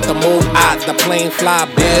 I bought the moon out. The plane fly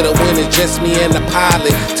better when it's just me and the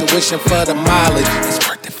pilot. Tuition for the mileage, it's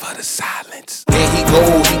worth it for the silence. There he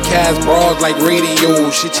goes, he cast bras like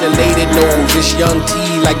radio. Shit your lady knows, it's young T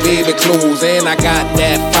like baby clothes. And I got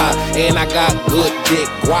that fire, and I got good dick.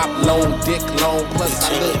 Guap long, dick long, plus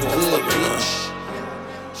I look good, bitch.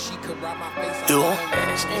 She could ride my face. Yo.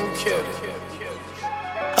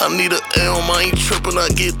 I need a L, I ain't trippin', I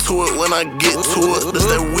get to it when I get to it. This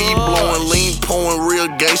that weed blowing, lean pouring, real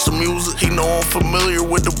gangsta music. He know I'm familiar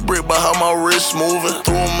with the brick by how my wrist moving.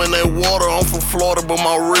 Threw him in that water, I'm from Florida, but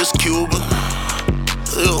my wrist Cuban.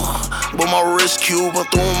 Ew, but my wrist Cuban.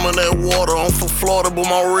 Threw him in that water, I'm from Florida, but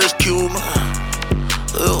my wrist Cuban.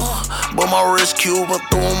 Ew, but my wrist Cuban.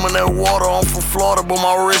 Threw him in that water, I'm from Florida, but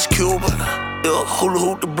my wrist Cuban. Yeah, hula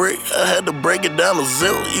hoop the break, I had to break it down to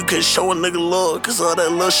zero. You can't show a nigga love, cause all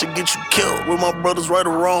that love shit get you killed. With my brothers right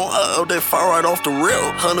or wrong, I out that fire right off the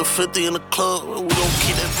rail. 150 in the club, we gon'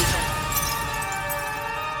 keep that bitch.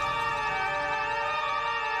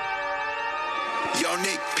 Yo,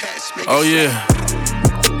 Nick, pass me. Oh yeah.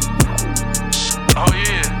 Oh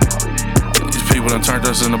yeah. These people done turned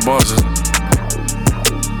us into bosses.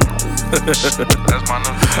 That's my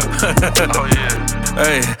number. Oh yeah.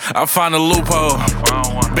 Hey, I found a loophole.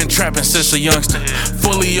 Been trapping since a youngster.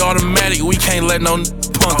 Fully automatic, we can't let no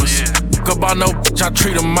punk us. About no bitch, I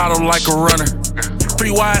treat a model like a runner. Free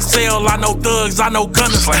YSL, I know thugs, I know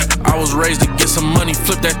gunners. I was raised to get some money,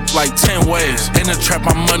 flip that like 10 ways. In the trap,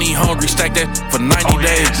 my money hungry, stack that for 90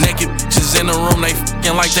 days. Naked bitches in the room, they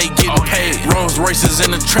f***ing like they getting paid. Rolls Royces in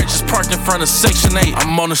the trenches, parked in front of Section 8.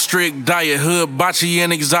 I'm on a strict diet, hood, bocce,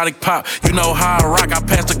 and exotic pop. You know how I rock, I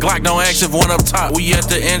pass the Glock, don't ask if one up top. We at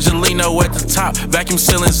the Angelino at the top, vacuum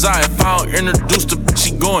sealing Zaya. If I don't introduce the bitch,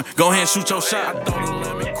 she going, go ahead and shoot your shot. I throw the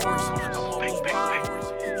lemon course.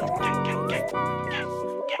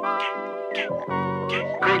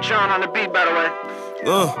 Great John on the beat, by the way.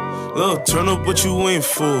 Look, turn up what you waiting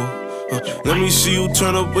for. Let me see you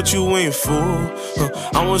turn up what you waiting for.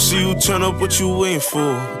 I wanna see you turn up what you waiting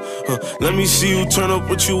for. Let me see you turn up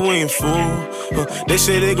what you waiting for. They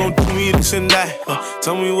say they gon' do me this and that.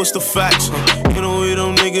 Tell me what's the facts. You know we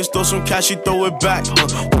them niggas throw some cash, you throw it back.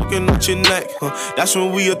 Poking at your neck, that's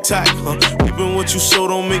when we attack. Reaping what you sow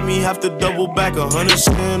don't make me have to double back. 100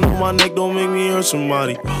 skin on my neck don't make me hurt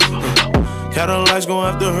somebody. Cadillacs gon'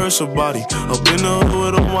 have to hurt somebody. Up in the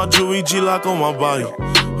hood with all my jewelry, G-lock on my body.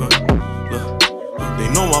 They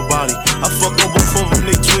know my body. I fuck up both of them,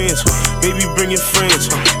 they twins. Baby, bring your friends.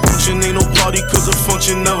 Function ain't no party, cause the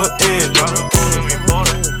function never ends. Gotta go, let me bought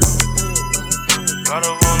it. Gotta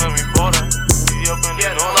go, let me bought it. Be up in the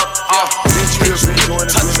north. Bitch, real been going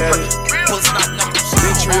and been at it.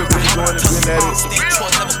 Bitch, real been going and been at it.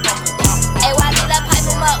 Hey, why did I pipe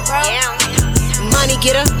him up, bro? Yeah. Money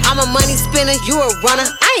getter, I'm a money spinner, you a runner.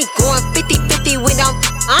 I ain't going 50-50 with them,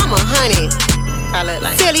 I'm 100.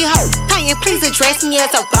 Like silly hoe, can you please address me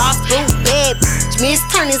as a boss boo? Bad bitch, miss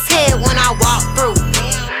turn his head when I walk through.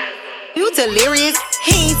 You delirious,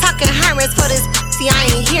 he ain't talking hermits for this see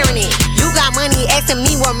I ain't hearing it. You got money asking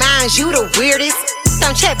me what mine's, you the weirdest.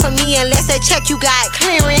 Don't check for me unless that check you got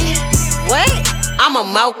clearing. What? I'm a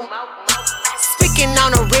mo. Speaking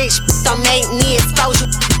on a rich, don't make me expose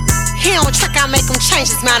you. He don't trick, I make him change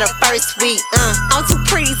his mind the first week. I'm too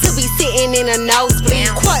pretty to be sitting in a nosebleed.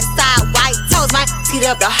 Quart side white toes, my teeth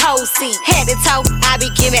up the whole seat. Head to toe, I be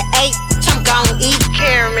giving 8. I'm gon' eat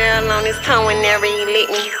caramel on his tongue whenever he lick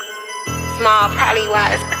me. Small, probably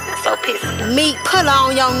why it's so pissy. Meat, pull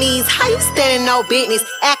on your knees. How you standing no business?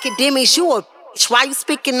 Academics, you a bitch. Why you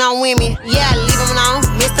speaking on women? Yeah, leave him alone.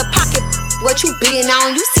 Mr. Pocket, what you beating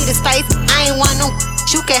on? You see this face? I ain't want no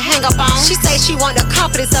you can hang up on. She say she want the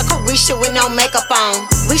confidence of Carisha with no makeup on.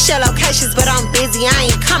 We share locations, but I'm busy,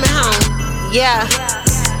 I ain't coming home. Yeah,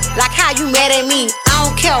 like how you mad at me? I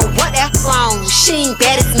don't care what that wrong. She ain't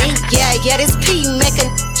bad as me. Yeah, this P make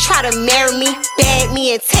a try to marry me, bag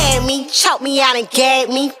me and tag me, choke me out and gag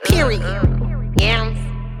me. Period. Yeah.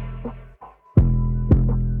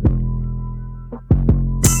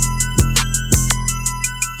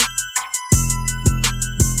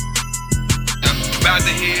 About to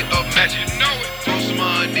hit up match, you know it. Throw some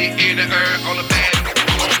money in the air on the bag.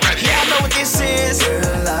 Yeah, I know what this is.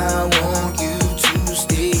 Girl, I want you to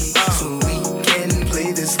stay so we can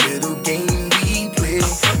play this little game we play.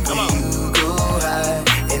 Where you go high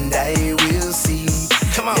and I will see.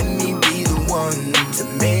 Let me be the one to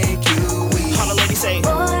make you weak. Holla, lady, say. Boy,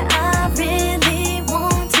 I really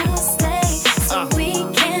want to stay so we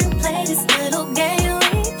can play this little game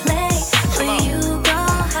we play. Where you go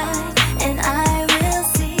high and I will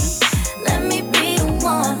see. Let me be the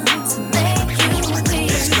one to make you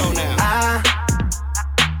weak. Let's go now.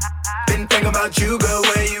 Been thinking about you, girl,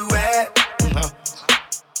 where you at?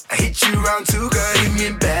 I hit you round 2, girl, hit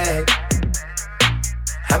me back.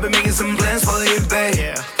 I've been making some plans for you,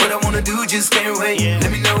 babe. What I wanna do, just can't wait.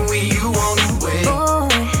 Let me know when you on the way.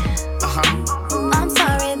 Uh-huh. I'm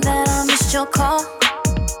sorry that I missed your call.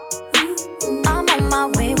 I'm on my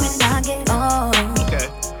way when I get home. Okay.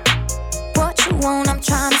 What you want, I'm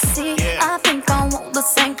trying to see. I think I want the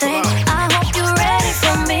same thing. I hope you're ready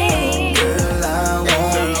for me. Girl, I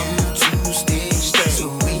want you to stay so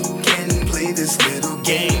we can play this little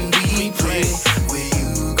game we play. Where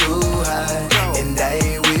you go high and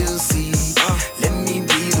I will see. Let me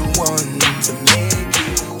be the one to make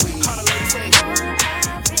you weak.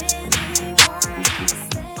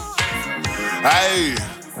 Hey,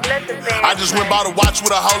 I just went by the watch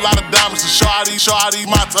with a whole lot of diamonds to show out these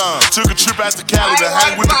my time. Took a trip out to Cali to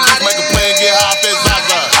hang with the clique, make a play and get high off that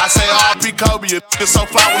Zaza. I say R.P. Kobe, it's so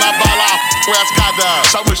fly when I ball off, where I skydive.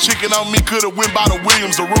 So much chicken on me, could've went by the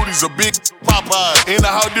Williams, the Rudy's, a big Popeye. In a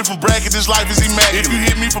whole different bracket, this life is immaculate. If you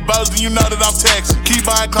hit me for bows, then you know that I'm taxing. Keep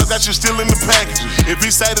buying cause that shit still in the packages. If he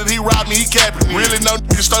say that he robbed me, he capping me. Really no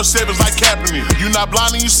niggas throw sevens like Kaepernick. You not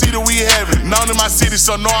blind and you see that we have it. Known in my city,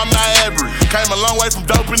 so no, I'm not average. Came a long way from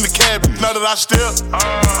dope in the cabin. Know that I step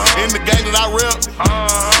in the game that I rep.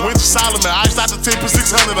 Went to Solomon, iced out the 10 for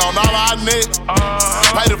 600 on all our net.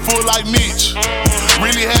 Paid it full like Mitch.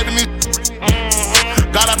 Really having it.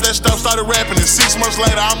 Got out that stuff, started rapping, and 6 months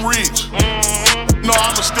later I'm rich. No,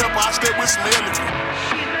 I'm a stepper, I step with some elegance.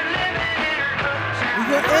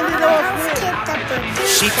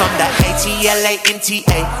 She from the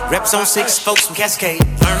ATLANTA, reps on 6 folks from Cascade.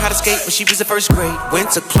 Learned how to skate when she was in 1st grade.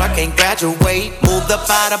 Went to Clark, ain't graduate. Moved up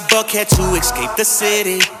out of Buckhead to escape the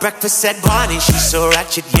city. Breakfast at Barney, she's so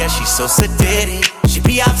ratchet, yeah, she's so sedated. She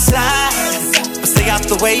be outside, but stay out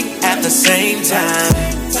the way at the same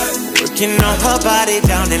time. Working on her body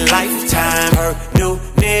down in Lifetime. Her new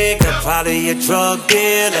nigga, probably a drug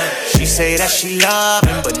dealer. She say that she love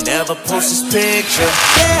him, but never posts his picture.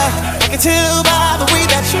 Yeah, I can tell by the way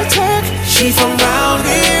that she twerk. She from round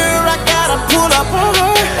here, I gotta pull up on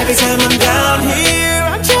her. Every time I'm down here,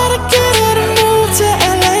 I try to get her to move to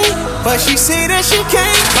LA, but she say that she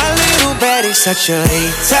can't. My little baddie's such a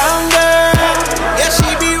A-town girl. Yeah,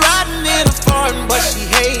 she be riding in a foreign, but she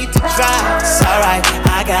hate to drive. It's alright,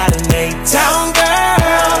 I got an A-town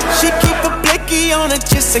girl. She keep a blicky on her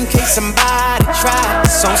just in case somebody try.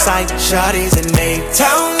 It's on sight, shawty's an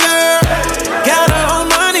A-town girl. Got her own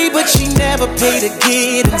money, but she never paid to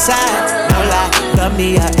get inside. No lie, love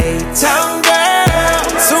me a A-town girl.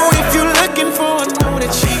 So if you're looking for a know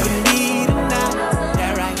that she can be tonight.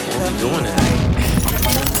 Yeah, right. What you doing tonight?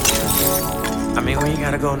 I mean, we ain't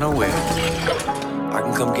gotta go nowhere. I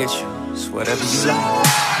can come get you. It's whatever you like.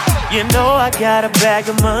 You know I got a bag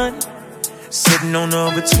of money sitting on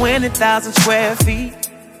over 20,000 square feet.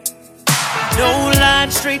 No line,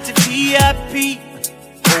 straight to VIP.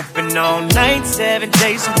 Open all night, 7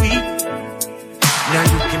 days a week. Now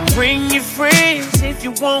you can bring your friends if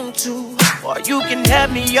you want to, or you can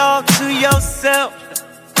have me all to yourself.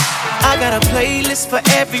 I got a playlist for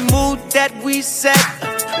every mood that we set,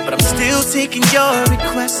 but I'm still taking your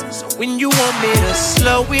requests. So when you want me to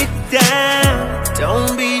slow it down,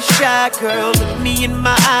 don't be shy, girl. Look me in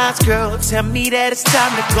my eyes, girl. Tell me that it's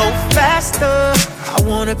time to go faster. I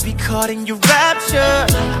wanna be caught in your rapture.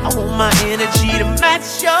 I want my energy to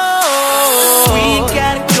match yours. We ain't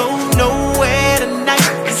gotta go nowhere tonight,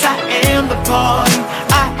 'cause I am the party.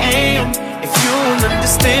 I am. If you don't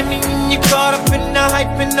understand me when you're caught up in the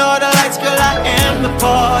hype and all the lights, girl, I am the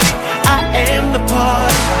party. I am the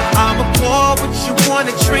party. I'ma pour what you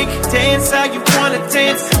wanna drink, dance how you wanna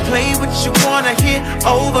dance, play what you wanna hear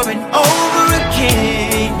over and over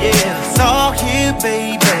again. Yeah, it's all here,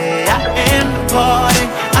 baby. I am the party.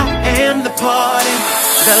 I am the party.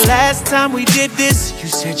 The last time we did this, you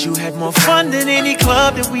said you had more fun than any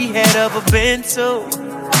club that we had ever been to.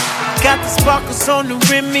 Got the sparkles on the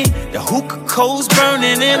rimmy, the hookah coals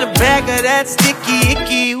burning in a bag of that sticky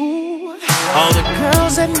icky. Ooh. All the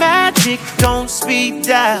girls at Magic don't speed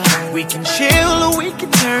dial. We can chill or we can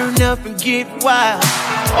turn up and get wild.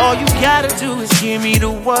 All you gotta do is give me the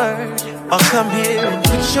word, or come here and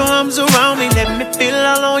put your arms around me. Let me feel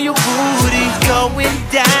all on your booty going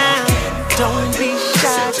down. Don't be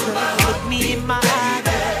shy, girl. Look me in my eyes.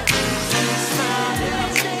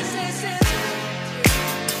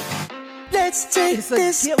 Let's take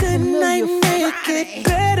this good night, make it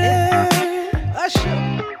better.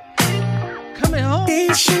 Usher, coming home.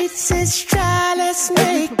 These sheets is dry, let's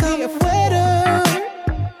make them wetter.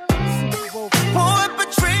 Pour up a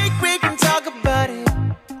drink, we can talk about it.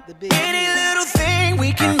 Any little thing,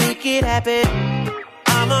 we can make it happen.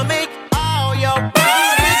 I'ma make all your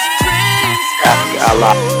biggest dreams come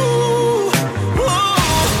true.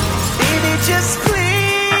 Baby, just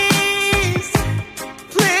please,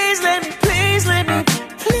 please let me please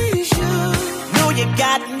you. Know you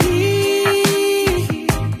got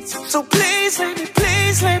needs, so please let me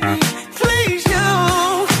please you.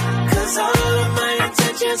 'Cause all of my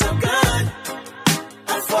intentions are good. I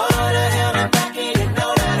fought a hell and back and you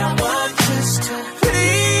know that I want just to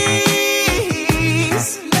please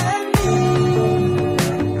let me.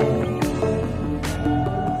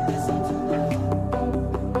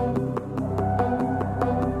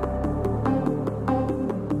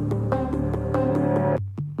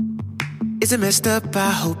 Is it messed up?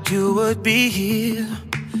 I hope you would be here,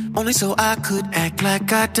 only so I could act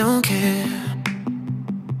like I don't care.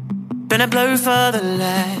 Been a blur for the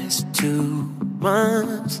last 2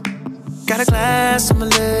 months. Got a glass on my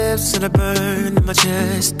lips and a burn in my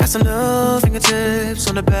chest. Got some little fingertips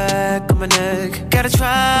on the back of my neck. Gotta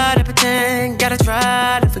try to pretend, gotta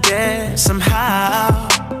try to forget somehow.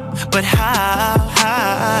 But how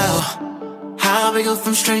we go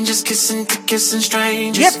from strangers kissing to kissing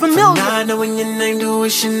strangers? Get familiar. From not knowing your name to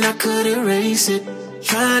wishing I could erase it.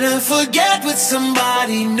 Trying to forget what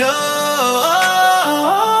somebody knows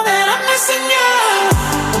that I'm missing you.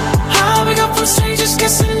 How we go from strangers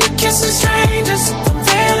kissing to kissing strangers? From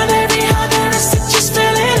feeling every heart there is to just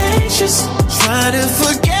feeling anxious. Trying to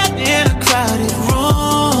forget in a crowded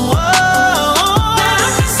room that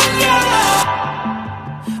I'm missing you.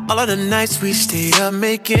 All of the nights we stayed up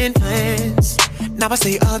making plans. Now I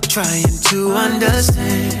stay up trying to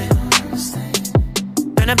understand.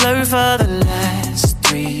 Been a blur for the last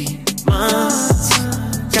 3 months.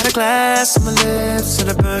 Got a glass on my lips and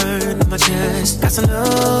a burn in my chest. Got some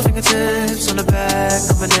little fingertips on the back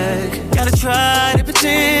of my neck. Gotta try to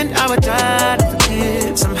pretend I would try to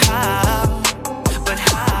forget somehow.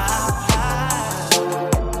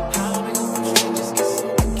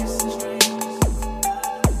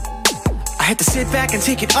 can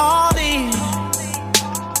take it all in.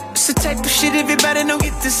 It's the type of shit everybody don't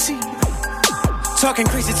get to see. Talking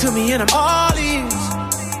crazy to me and I'm all ears.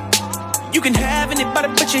 You can have anybody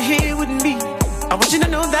but you're here with me. I want you to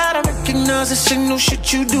know that I recognize the signal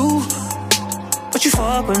shit you do. But you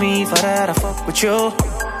fuck with me, for that I fuck with you.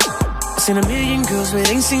 I seen a million girls, but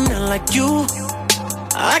ain't seen none like you.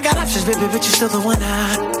 I got options, baby, but you're still the one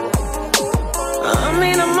I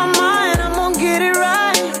mean, on my mind, I'm gonna get it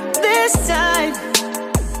right this time.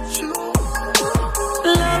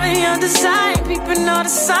 Loving your design, peeping all the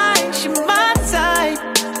signs, you're my type.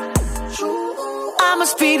 I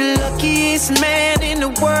must be the luckiest man in the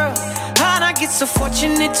world. How'd I get so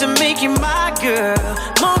fortunate to make you my girl?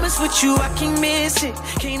 Moments with you, I can't miss it.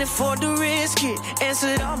 Can't afford to risk it.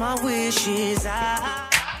 Answered all my wishes.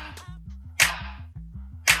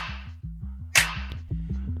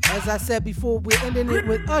 As I said before, we're ending it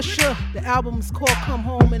with Usher. The album's called Come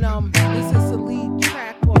Home, and this is the lead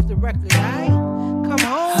track off the record, right? Come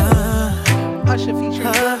Home. Usher featuring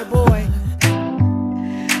Burna Boy.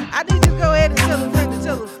 I need you to go ahead and tell a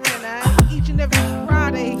friend, right? Each and every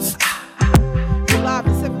Friday, we're live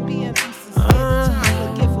at 7 p.m. Eastern Standard Time.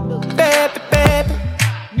 So get familiar. Baby,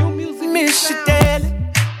 new music, miss you daily.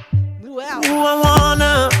 New album. Ooh, I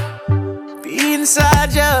wanna be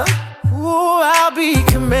inside you. Ooh, I'll be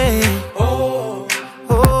coming. Oh,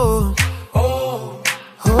 oh, oh,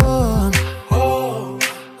 oh, oh,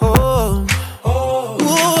 oh, oh.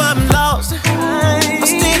 Ooh, I'm lost.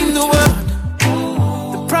 Lost in the world.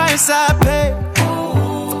 The price I pay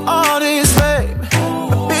for all this fame.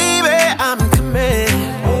 But baby, I'm coming.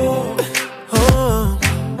 Oh, oh,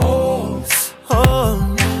 oh,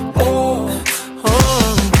 oh, oh.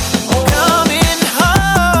 Coming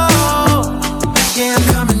home. Yeah, I'm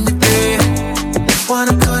coming.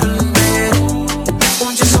 Wanna cuddle in bed.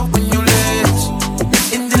 Won't just open your legs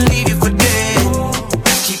and then leave you for dead.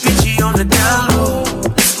 Keep it G on the down low.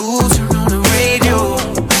 Ooh, turn on the radio.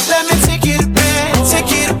 Let me take it to bed, take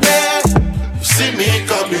it to bed. You see me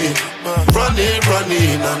coming, running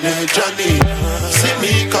on the journey. See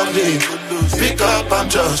me coming, pick up, I'm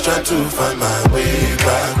just trying to find my way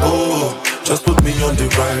back. Oh, just put me on the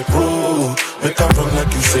right road. Make I run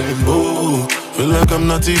like you saying boo. Feel like I'm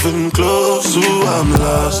not even close to I'm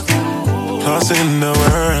lost in the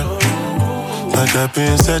world. Like I've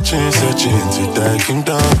been searching till that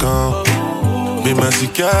kingdom come. Be my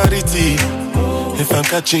security if I'm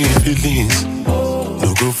catching feelings.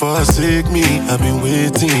 No go forsake me, I've been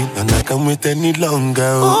waiting and I can't wait any longer.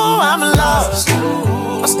 Oh, I'm lost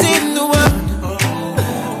in the world.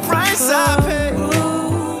 Price I pay,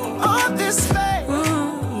 all this fame,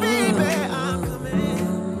 baby, I'm coming.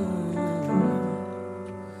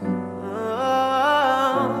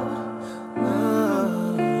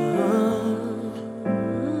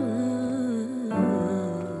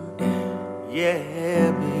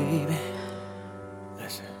 Yeah, baby.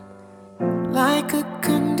 Listen. Like a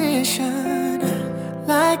condition,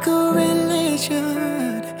 like a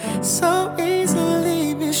religion, so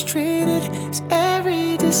easily mistreated. It's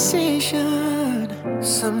every decision.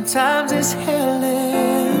 Sometimes it's hell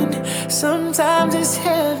and sometimes it's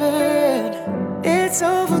heaven. It's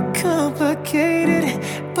overcomplicated,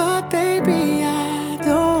 but baby, I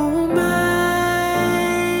don't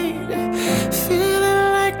mind.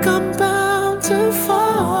 Feeling like I'm bound to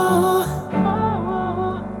fall.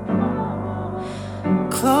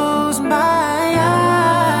 Close my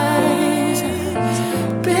eyes,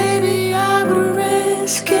 baby, I would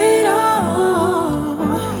risk it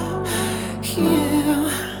all.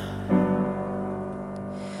 Yeah.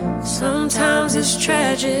 Sometimes it's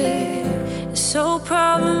tragic, it's so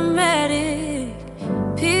problematic.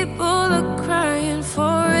 People are crying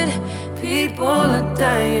for it, people are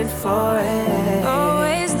dying for it.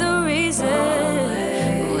 Always the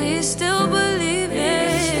reason we still believe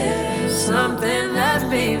in something that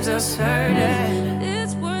leaves us hurting.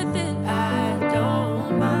 It's worth it, I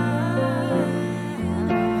don't mind.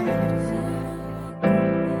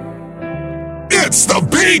 It's the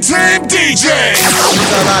B-Team DJ. I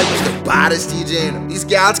used to buy this DJ. These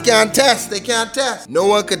gals can't test. They can't test. No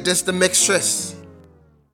one could diss the mixtress.